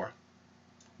before,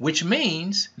 which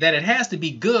means that it has to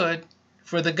be good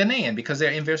for the Ghanaian because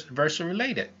they're inversely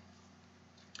related.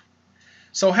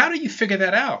 So how do you figure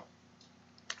that out?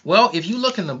 Well, if you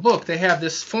look in the book, they have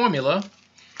this formula,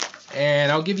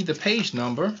 and I'll give you the page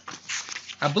number.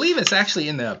 I believe it's actually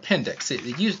in the appendix.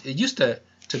 It used to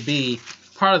be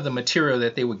part of the material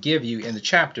that they would give you in the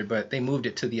chapter, but they moved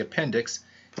it to the appendix.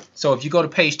 So if you go to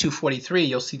page 243,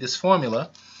 you'll see this formula.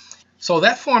 So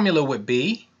that formula would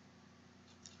be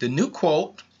the new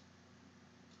quote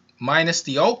minus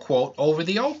the old quote over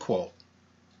the old quote.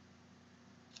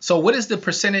 So what is the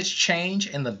percentage change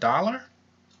in the dollar?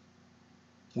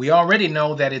 We already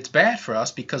know that it's bad for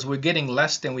us because we're getting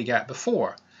less than we got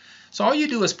before. So all you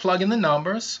do is plug in the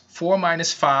numbers, 4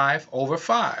 minus 5 over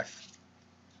 5.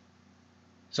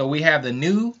 So we have the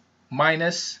new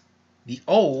minus the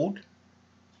old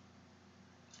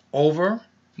over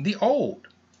the old,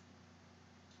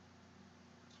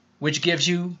 which gives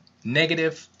you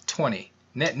negative 20,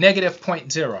 negative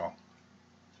 0.0,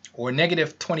 or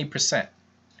negative 20%.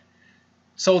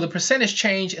 So the percentage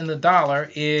change in the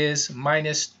dollar is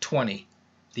minus 20.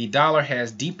 The dollar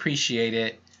has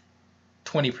depreciated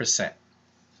 20%.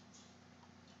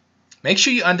 Make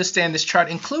sure you understand this chart,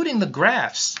 including the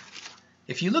graphs.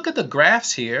 If you look at the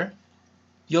graphs here,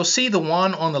 you'll see the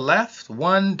one on the left,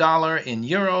 $1 in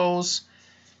euros.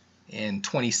 In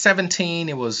 2017,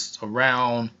 it was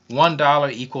around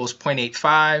 $1 equals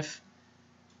 0.85.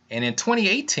 And in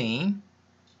 2018,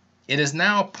 it is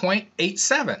now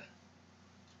 0.87.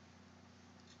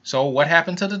 So what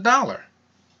happened to the dollar?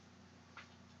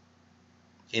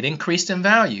 It increased in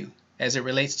value as it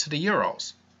relates to the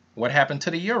euros. What happened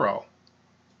to the euro?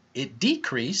 It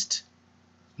decreased,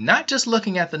 not just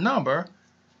looking at the number,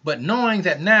 but knowing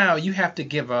that now you have to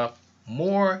give up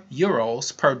more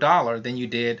euros per dollar than you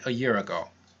did a year ago.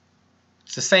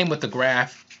 It's the same with the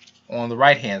graph on the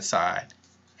right-hand side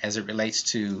as it relates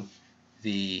to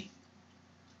the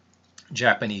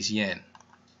Japanese yen.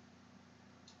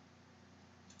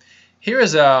 Here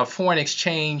is a foreign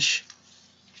exchange.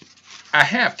 I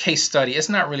have case study. It's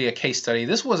not really a case study.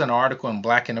 This was an article in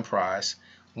Black Enterprise,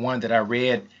 one that I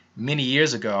read many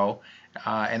years ago,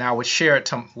 and I would share it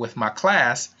with my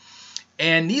class.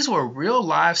 And these were real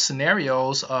live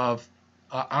scenarios of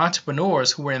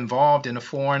entrepreneurs who were involved in the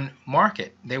foreign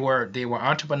market. They were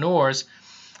entrepreneurs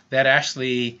that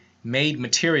actually made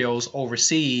materials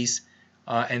overseas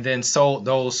and then sold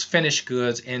those finished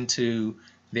goods into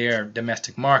their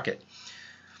domestic market.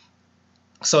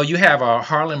 So you have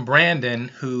Harlan Brandon,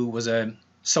 who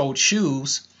sold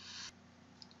shoes.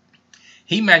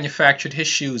 He manufactured his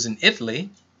shoes in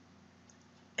Italy,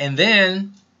 and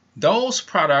then those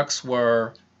products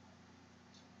were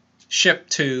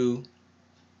shipped to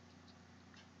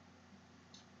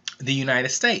the United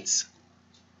States.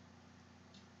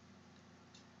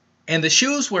 And the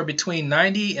shoes were between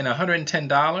 $90 and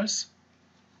 $110.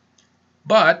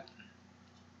 But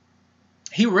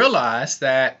he realized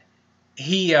that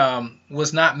he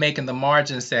was not making the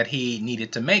margins that he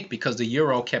needed to make because the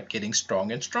euro kept getting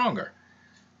stronger and stronger,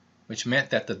 which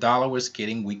meant that the dollar was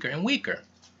getting weaker and weaker.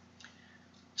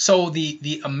 So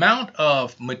the amount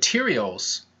of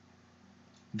materials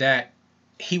that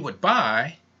he would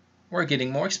buy were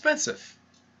getting more expensive.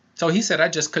 So he said, I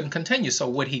just couldn't continue. So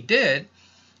what he did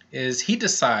is he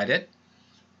decided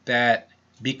that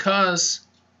because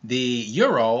the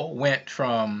euro went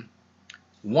from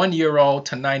 €1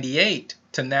 to 98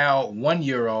 to now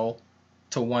 €1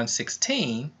 to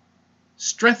 116,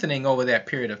 strengthening over that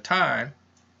period of time.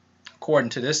 According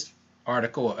to this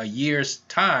article, a year's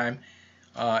time,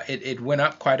 it went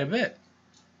up quite a bit.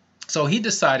 So he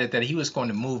decided that he was going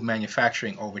to move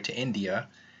manufacturing over to India,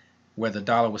 where the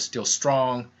dollar was still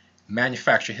strong,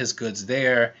 manufacture his goods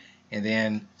there, and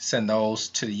then send those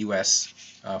to the U.S.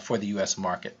 For the U.S.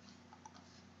 market.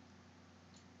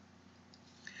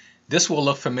 This will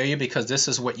look familiar because this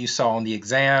is what you saw on the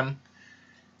exam.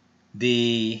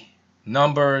 The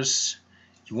numbers,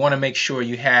 you want to make sure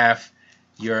you have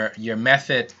your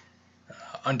method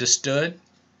understood.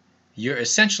 You're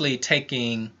essentially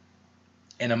taking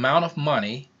an amount of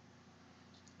money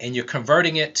and you're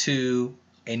converting it to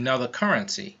another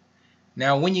currency.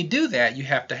 Now, when you do that, you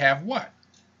have to have what?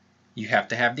 You have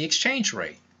to have the exchange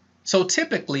rate. So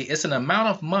typically, it's an amount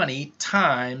of money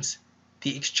times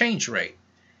the exchange rate.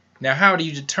 Now, how do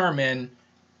you determine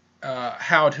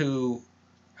how to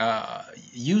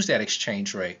use that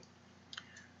exchange rate?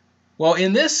 Well,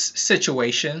 in this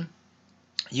situation,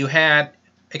 you had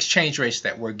exchange rates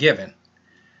that were given.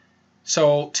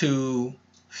 So to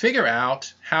figure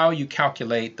out how you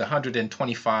calculate the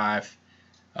 125,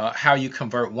 how you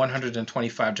convert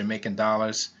 125 Jamaican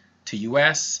dollars to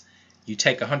US, you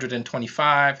take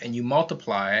 125 and you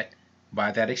multiply it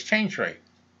by that exchange rate.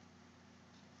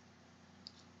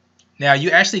 Now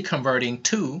you're actually converting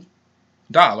 $2,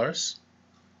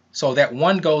 so that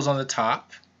 1 goes on the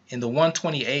top and the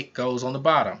 128 goes on the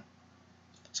bottom.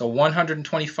 So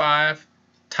 125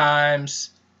 times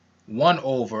 1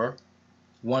 over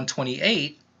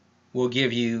 128 will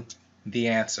give you the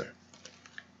answer.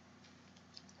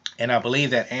 And I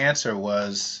believe that answer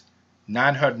was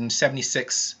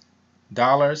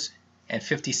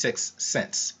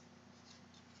 $976.56.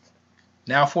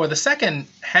 Now for the second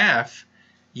half,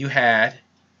 you had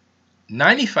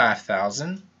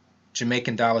 95,000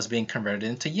 Jamaican dollars being converted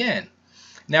into yen.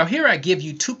 Now here I give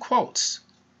you 2 quotes.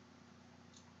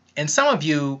 And some of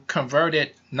you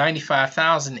converted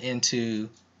 95,000 into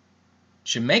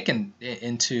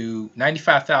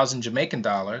 95,000 Jamaican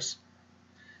dollars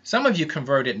Some of you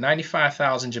converted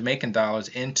 95,000 Jamaican dollars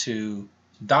into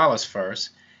dollars first,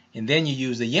 and then you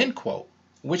use the yen quote,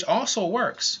 which also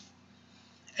works.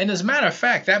 And as a matter of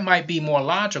fact, that might be more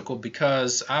logical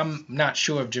because I'm not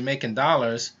sure if Jamaican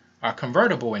dollars are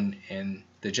convertible in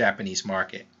the Japanese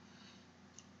market.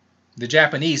 The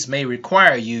Japanese may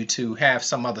require you to have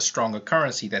some other stronger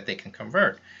currency that they can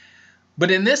convert.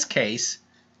 But in this case,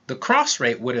 the cross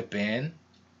rate would have been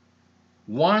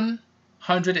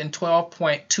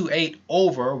 112.28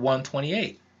 over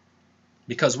 128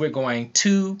 because we're going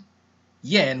 2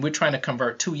 yen. We're trying to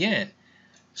convert 2 yen.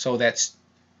 So that's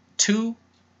 2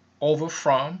 over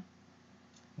from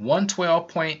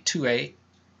 112.28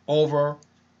 over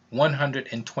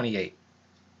 128.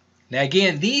 Now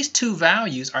again, these two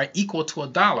values are equal to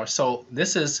 $1. So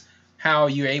this is how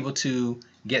you're able to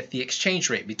get the exchange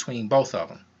rate between both of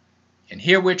them. And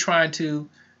here we're trying to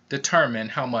determine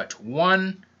how much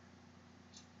 1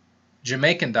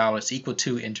 Jamaican dollar is equal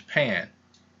to in Japan.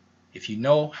 If you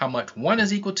know how much 1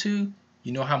 is equal to,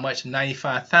 you know how much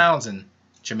 95,000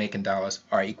 Jamaican dollars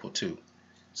are equal to.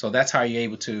 So that's how you're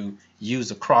able to use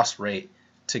the cross rate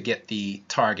to get the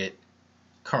target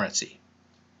currency.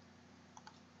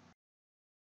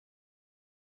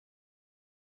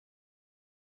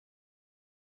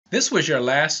 This was your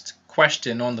last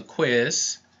question on the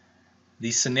quiz.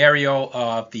 The scenario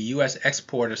of the U.S.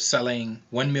 exporter selling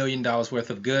 $1 million worth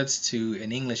of goods to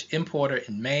an English importer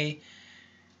in May.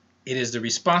 It is the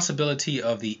responsibility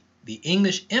of the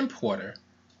English importer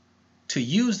to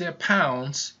use their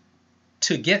pounds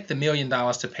to get the $1 million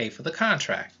to pay for the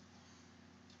contract.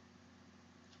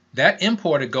 That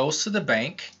importer goes to the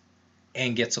bank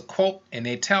and gets a quote, and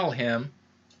they tell him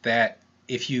that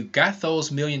if you got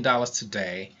those $1 million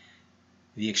today,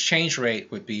 the exchange rate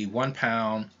would be 1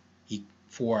 pound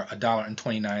for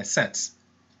 $1.29.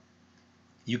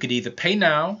 You could either pay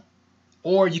now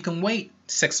or you can wait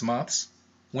 6 months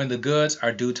when the goods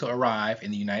are due to arrive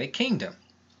in the United Kingdom.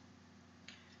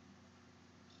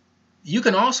 You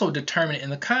can also determine in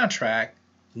the contract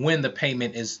when the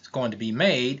payment is going to be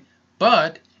made,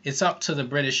 but it's up to the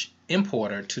British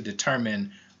importer to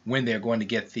determine when they're going to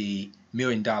get the $1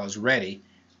 million ready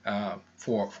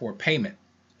for payment.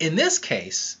 In this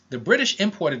case, the British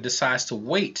importer decides to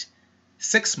wait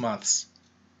 6 months,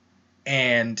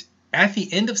 and at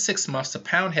the end of 6 months, the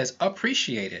pound has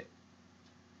appreciated.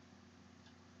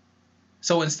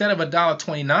 So instead of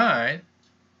 $1.29,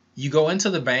 you go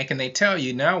into the bank and they tell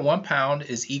you now 1 pound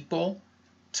is equal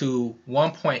to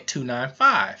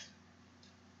 1.295,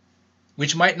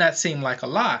 which might not seem like a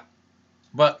lot,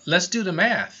 but let's do the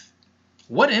math.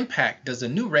 What impact does the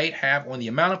new rate have on the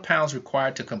amount of pounds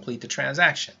required to complete the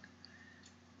transaction?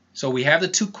 So we have the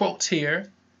two quotes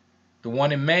here, the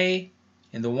one in May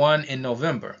and the one in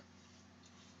November.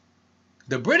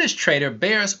 The British trader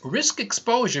bears risk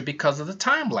exposure because of the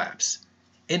time lapse,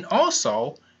 and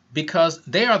also because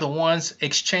they are the ones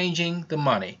exchanging the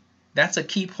money. That's a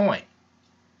key point.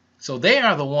 So they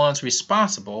are the ones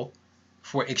responsible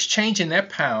for exchanging their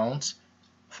pounds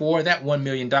for that $1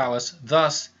 million.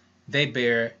 Thus, they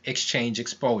bear exchange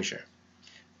exposure.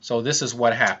 So this is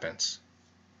what happens.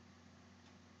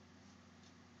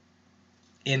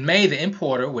 In May, the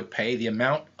importer would pay the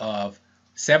amount of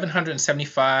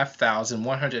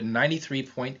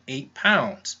 775,193.8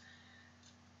 pounds.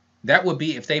 That would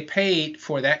be if they paid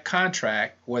for that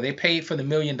contract, or they paid for the $1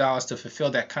 million to fulfill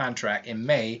that contract in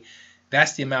May.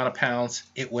 That's the amount of pounds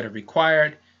it would have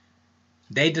required.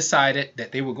 They decided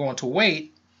that they were going to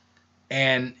wait,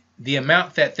 and the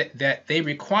amount that they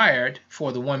required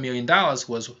for the $1 million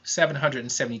was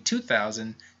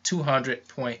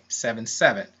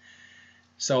 772,200.77.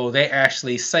 So they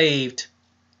actually saved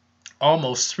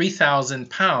almost 3,000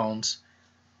 pounds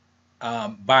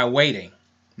by waiting.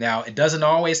 Now, it doesn't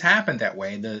always happen that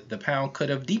way. The pound could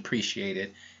have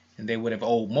depreciated and they would have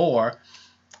owed more.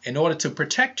 In order to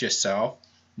protect yourself,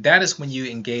 that is when you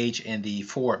engage in the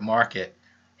forward market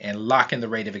and lock in the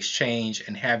rate of exchange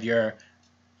and have your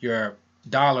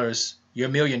dollars, your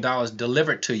 $1 million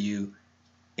delivered to you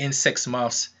in 6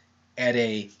 months at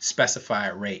a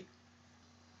specified rate.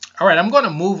 All right, I'm going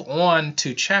to move on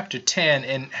to Chapter 10,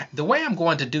 and the way I'm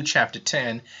going to do Chapter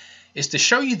 10 is to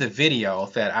show you the video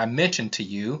that I mentioned to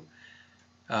you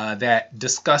that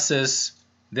discusses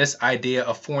this idea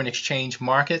of foreign exchange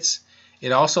markets.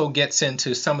 It also gets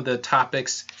into some of the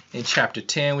topics in Chapter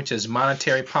 10, which is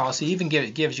monetary policy. Even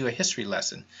gives you a history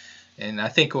lesson. And I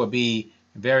think it would be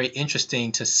very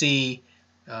interesting to see,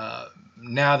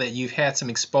 now that you've had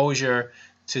some exposure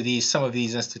to some of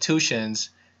these institutions,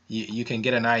 you can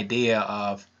get an idea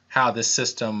of how this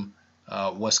system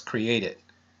was created.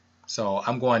 So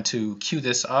I'm going to cue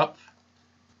this up.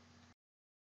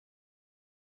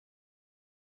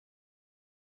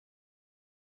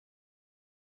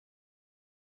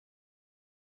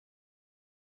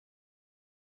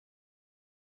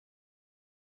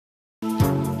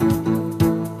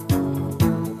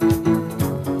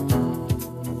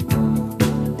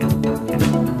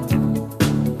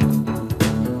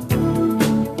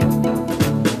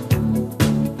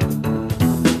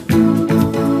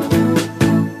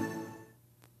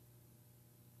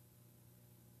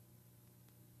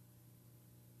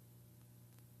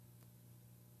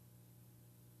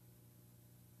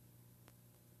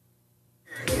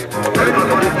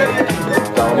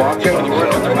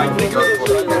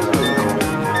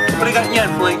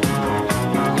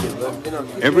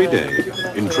 Every day,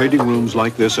 in trading rooms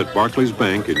like this at Barclays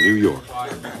Bank in New York,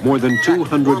 more than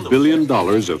 $200 billion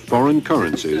of foreign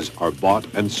currencies are bought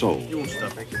and sold.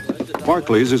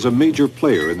 Barclays is a major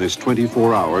player in this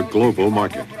 24-hour global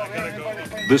market.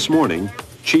 This morning,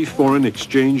 Chief Foreign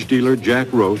Exchange Dealer Jack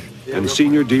Roche and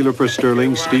Senior Dealer for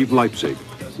Sterling Steve Leipzig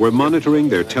were monitoring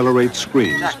their telerate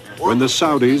screens when the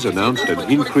Saudis announced an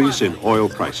increase in oil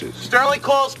prices. Sterling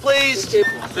calls, please.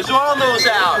 There's oil news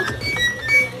out.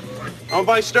 I want to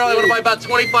buy sterling. I want to buy about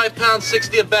 25 pounds,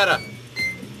 60 or better.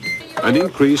 An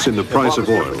increase in the price of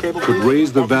oil could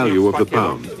raise the value of the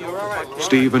pound.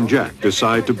 Steve and Jack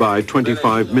decide to buy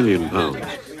 25 million pounds,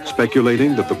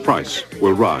 speculating that the price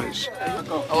will rise.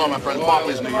 Hello, my friend.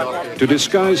 Mobley's New York. To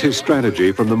disguise his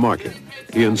strategy from the market,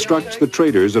 he instructs the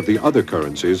traders of the other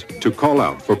currencies to call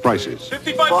out for prices.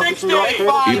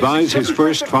 55.60. He buys his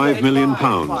first 5 million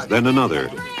pounds, then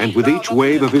another, and with each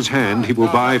wave of his hand, he will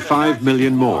buy 5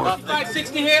 million more.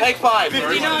 5.60 here. Take 5.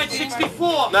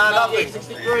 59.64. No, nothing.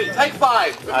 63. Take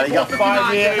 5. You got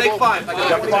 5 here. Take 5. I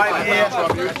got 5 here.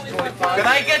 Can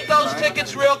I get those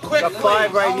tickets real quick, please?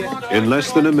 5 right here. In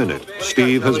less than a minute,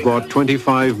 Steve has bought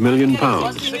 25 million pounds.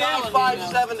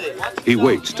 65.70. He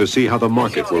waits to see how the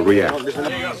market will react.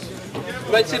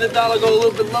 Might see the dollar go a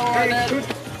little bit lower on that.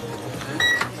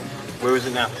 Where is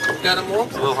it now? Got them all? A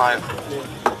little higher.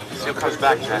 See what comes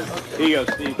back, Jack. Here you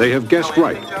go, Steve. They have guessed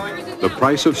right. The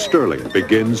price of sterling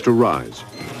begins to rise.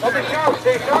 I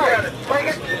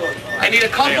need a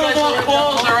couple more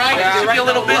calls, all right? I'll be a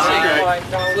little busy.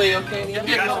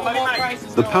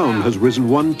 The pound has risen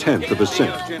 1/10 of a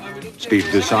cent. Steve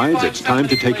decides it's time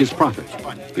to take his profit.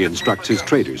 He instructs his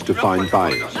traders to find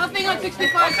buyers. Nothing on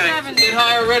 65.70. Get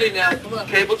higher already now.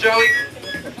 Cable, Joey?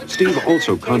 Steve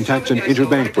also contacts an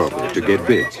interbank broker to get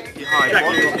bids.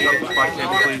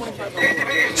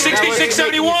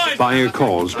 66.71. Buyer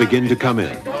calls begin to come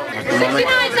in.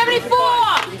 69.74.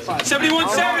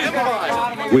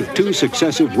 71.70. With 2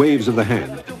 successive waves of the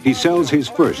hand, he sells his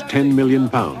first 10 million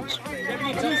pounds.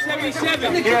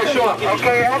 72.77. Yeah, sure.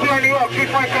 Okay, I'll be on New York.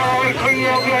 Keep my car away.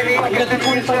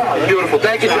 Beautiful.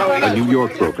 Thank you, Joey. A New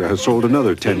York broker has sold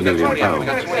another 10 million pounds.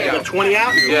 20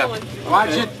 out? Yeah.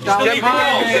 Watch it.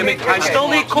 I still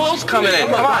need calls coming in.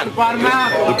 Come on.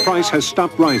 The price has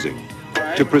stopped rising.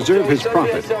 To preserve his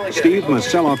profit, Steve must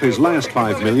sell off his last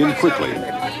 5 million quickly.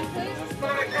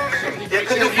 Yeah,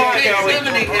 could do 5, Joey.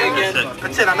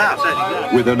 That's it, I'm out.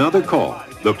 With another call,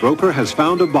 the broker has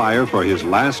found a buyer for his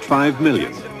last 5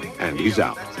 million, and he's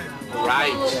out.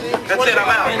 Right. That's it, I'm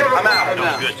out. I'm out.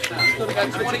 Good.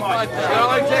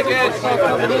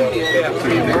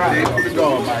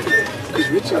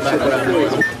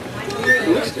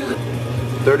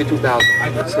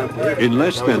 32,000. In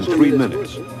less than 3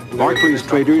 minutes, Barclays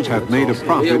traders have made a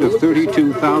profit of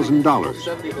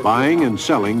 $32,000, buying and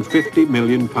selling 50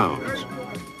 million pounds.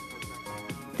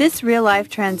 This real-life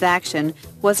transaction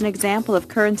was an example of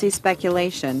currency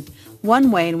speculation,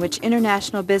 one way in which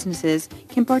international businesses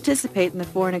can participate in the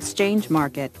foreign exchange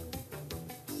market.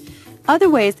 Other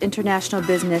ways international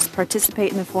business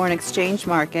participate in the foreign exchange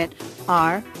market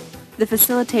are the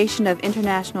facilitation of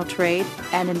international trade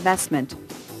and investment,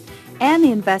 and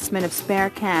the investment of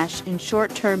spare cash in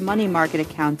short-term money market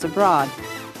accounts abroad.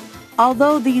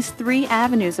 Although these 3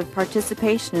 avenues of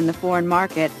participation in the foreign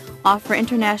market offer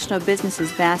international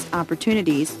businesses vast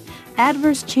opportunities,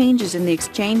 adverse changes in the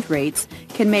exchange rates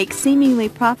can make seemingly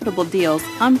profitable deals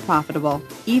unprofitable,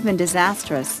 even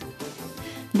disastrous.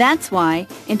 That's why,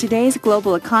 in today's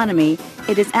global economy,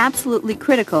 it is absolutely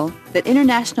critical that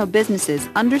international businesses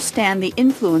understand the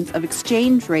influence of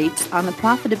exchange rates on the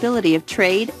profitability of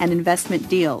trade and investment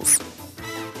deals.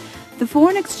 The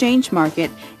foreign exchange market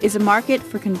is a market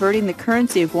for converting the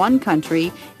currency of one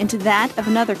country into that of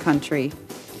another country.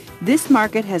 This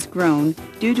market has grown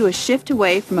due to a shift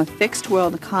away from a fixed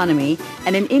world economy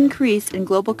and an increase in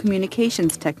global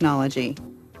communications technology.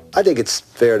 I think it's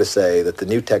fair to say that the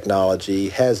new technology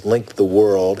has linked the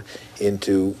world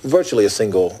into virtually a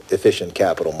single efficient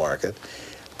capital market.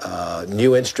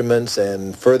 New instruments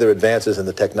and further advances in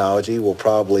the technology will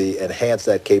probably enhance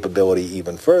that capability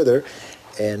even further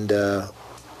and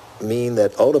mean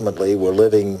that ultimately we're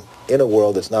living in a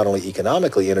world that's not only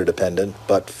economically interdependent,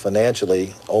 but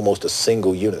financially almost a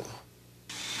single unit.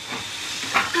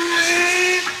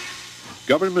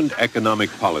 Government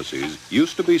economic policies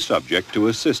used to be subject to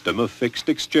a system of fixed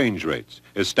exchange rates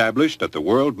established at the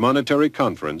World Monetary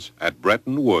Conference at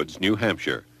Bretton Woods, New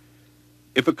Hampshire.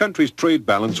 If a country's trade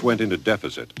balance went into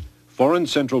deficit, foreign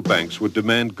central banks would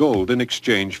demand gold in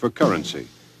exchange for currency.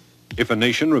 If a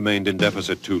nation remained in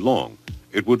deficit too long,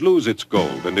 it would lose its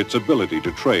gold and its ability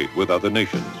to trade with other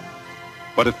nations.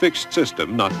 But a fixed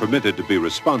system not permitted to be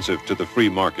responsive to the free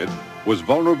market was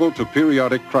vulnerable to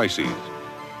periodic crises.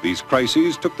 These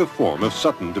crises took the form of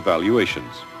sudden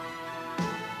devaluations.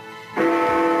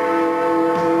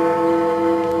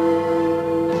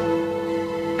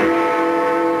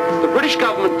 The British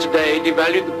government today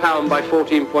devalued the pound by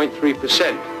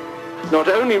 14.3%, not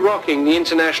only rocking the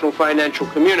international financial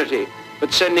community,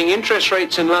 but sending interest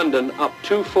rates in London up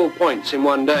 2 full points in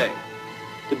one day.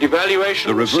 The devaluation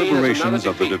The reverberations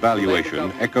of the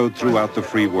devaluation echoed throughout the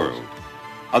free world.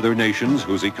 Other nations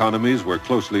whose economies were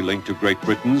closely linked to Great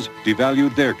Britain's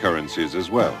devalued their currencies as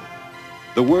well.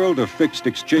 The world of fixed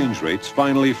exchange rates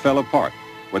finally fell apart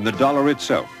when the dollar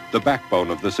itself, the backbone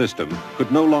of the system,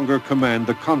 could no longer command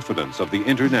the confidence of the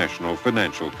international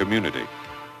financial community.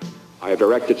 I have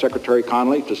directed Secretary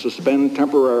Connolly to suspend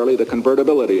temporarily the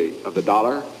convertibility of the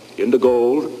dollar into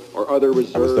gold or other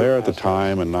reserves. I was there at the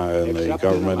time in the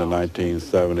government in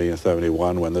 1970 and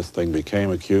 71 when this thing became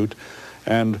acute,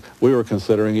 and we were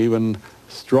considering even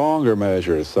stronger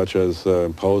measures such as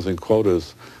imposing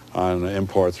quotas on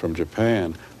imports from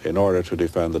Japan in order to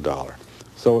defend the dollar.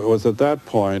 So it was at that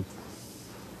point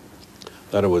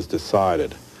that it was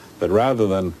decided that rather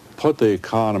than put the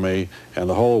economy and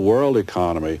the whole world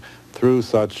economy through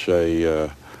such a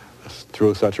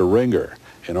ringer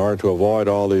in order to avoid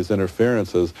all these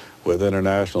interferences with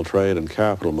international trade and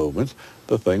capital movements,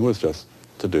 the thing was just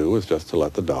to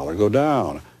let the dollar go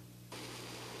down.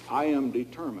 I am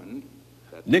determined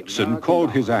that Nixon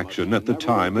called his action at the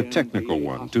time a technical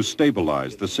one to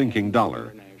stabilize the sinking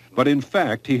dollar, but in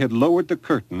fact he had lowered the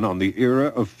curtain on the era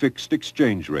of fixed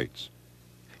exchange rates.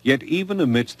 Yet even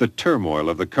amidst the turmoil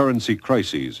of the currency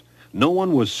crises, no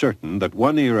one was certain that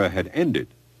one era had ended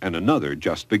and another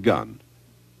just begun.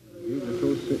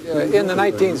 In the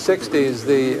 1960s,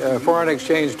 the foreign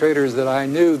exchange traders that I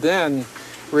knew then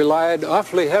relied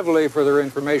awfully heavily for their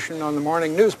information on the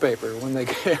morning newspaper when they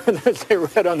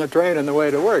read on the train on the way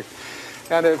to work.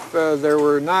 And if there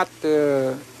were not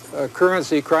a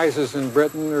currency crisis in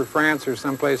Britain or France or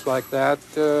someplace like that,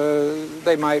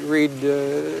 they might read,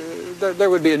 there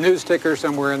would be a news ticker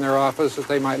somewhere in their office that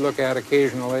they might look at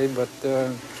occasionally, but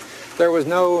there was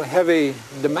no heavy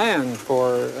demand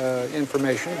for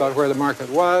information about where the market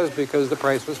was because the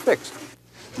price was fixed.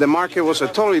 The market was a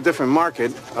totally different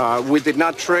market. We did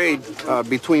not trade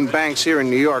between banks here in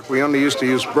New York. We only used to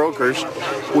use brokers.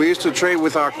 We used to trade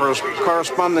with our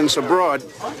correspondents abroad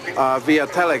via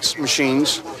telex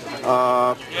machines.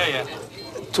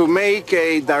 To make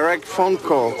a direct phone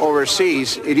call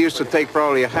overseas, it used to take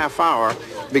probably a half hour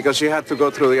because you had to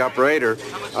go through the operator.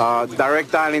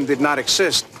 Direct dialing did not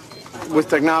exist. With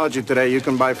technology today, you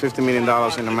can buy $50 million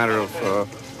in a matter of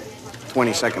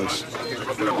 20 seconds.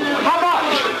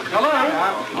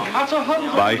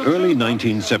 By early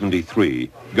 1973,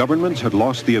 governments had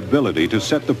lost the ability to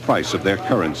set the price of their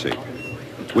currency.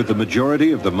 With the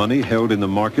majority of the money held in the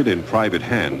market in private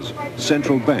hands,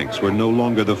 central banks were no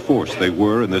longer the force they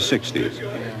were in the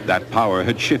 60s. That power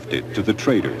had shifted to the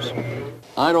traders.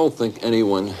 I don't think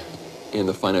anyone in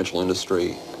the financial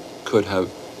industry could have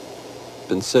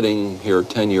been sitting here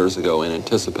 10 years ago and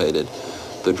anticipated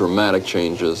the dramatic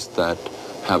changes that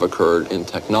have occurred in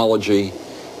technology,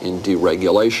 in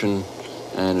deregulation,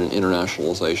 and in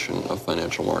internationalization of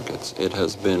financial markets. It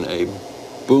has been a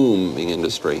booming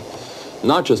industry,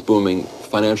 not just booming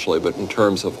financially, but in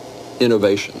terms of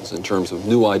innovations, in terms of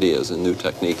new ideas and new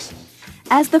techniques.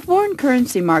 As the foreign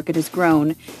currency market has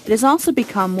grown, it has also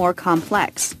become more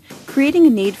complex, creating a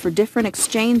need for different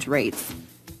exchange rates.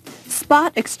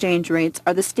 Spot exchange rates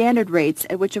are the standard rates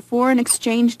at which a foreign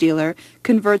exchange dealer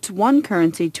converts one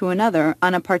currency to another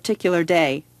on a particular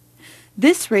day.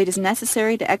 This rate is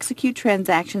necessary to execute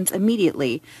transactions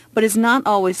immediately, but is not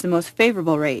always the most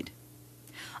favorable rate.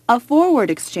 A forward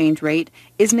exchange rate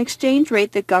is an exchange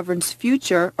rate that governs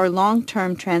future or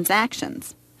long-term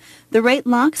transactions. The rate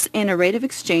locks in a rate of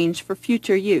exchange for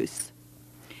future use.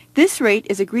 This rate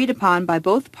is agreed upon by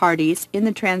both parties in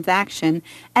the transaction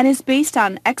and is based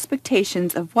on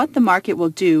expectations of what the market will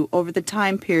do over the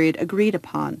time period agreed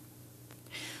upon.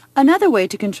 Another way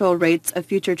to control rates of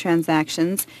future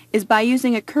transactions is by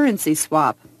using a currency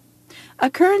swap. A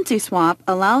currency swap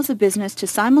allows a business to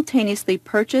simultaneously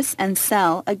purchase and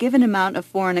sell a given amount of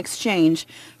foreign exchange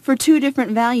for two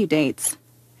different value dates.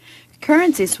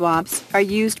 Currency swaps are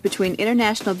used between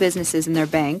international businesses and their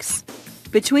banks,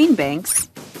 between banks,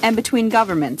 and between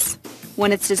governments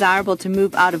when it's desirable to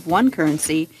move out of one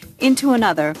currency into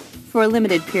another for a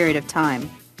limited period of time.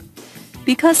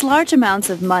 Because large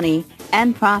amounts of money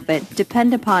and profit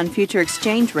depend upon future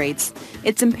exchange rates,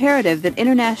 it's imperative that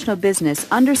international business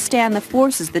understand the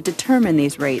forces that determine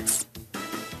these rates.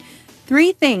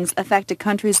 Three things affect a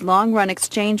country's long-run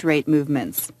exchange rate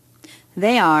movements.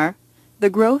 They are the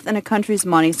growth in a country's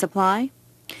money supply,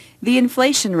 the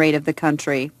inflation rate of the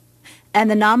country, and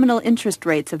the nominal interest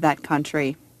rates of that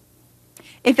country.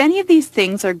 If any of these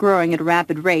things are growing at a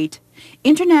rapid rate,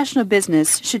 international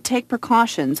business should take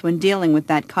precautions when dealing with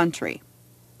that country.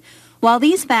 While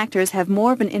these factors have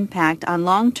more of an impact on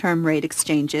long-term rate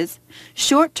exchanges,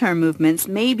 short-term movements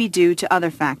may be due to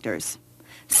other factors.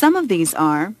 Some of these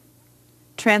are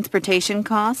transportation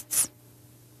costs,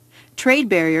 trade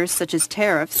barriers such as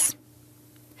tariffs,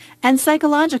 and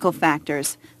psychological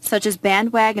factors such as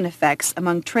bandwagon effects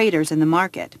among traders in the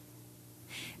market.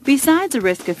 Besides the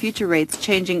risk of future rates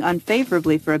changing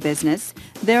unfavorably for a business,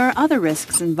 there are other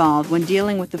risks involved when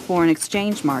dealing with the foreign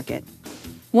exchange market.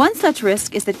 One such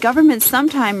risk is that governments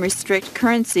sometimes restrict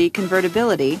currency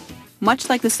convertibility, much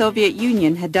like the Soviet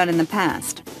Union had done in the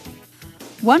past.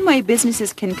 One way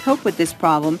businesses can cope with this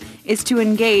problem is to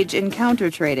engage in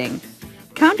counter-trading.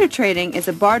 Counter-trading is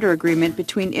a barter agreement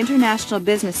between international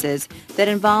businesses that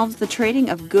involves the trading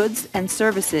of goods and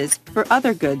services for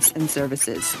other goods and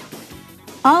services.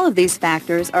 All of these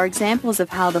factors are examples of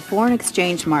how the foreign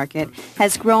exchange market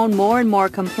has grown more and more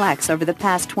complex over the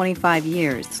past 25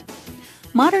 years.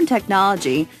 Modern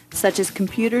technology, such as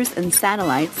computers and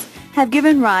satellites, have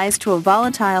given rise to a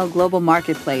volatile global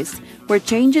marketplace where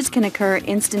changes can occur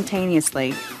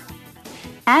instantaneously.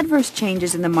 Adverse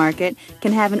changes in the market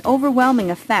can have an overwhelming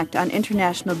effect on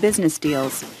international business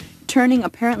deals, turning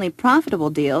apparently profitable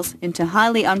deals into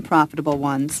highly unprofitable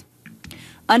ones.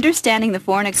 Understanding the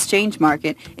foreign exchange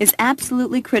market is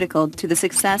absolutely critical to the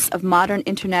success of modern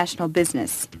international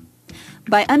business.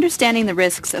 By understanding the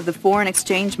risks of the foreign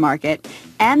exchange market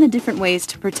and the different ways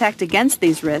to protect against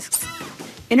these risks,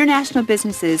 international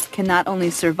businesses can not only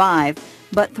survive,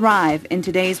 but thrive in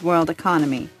today's world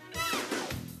economy.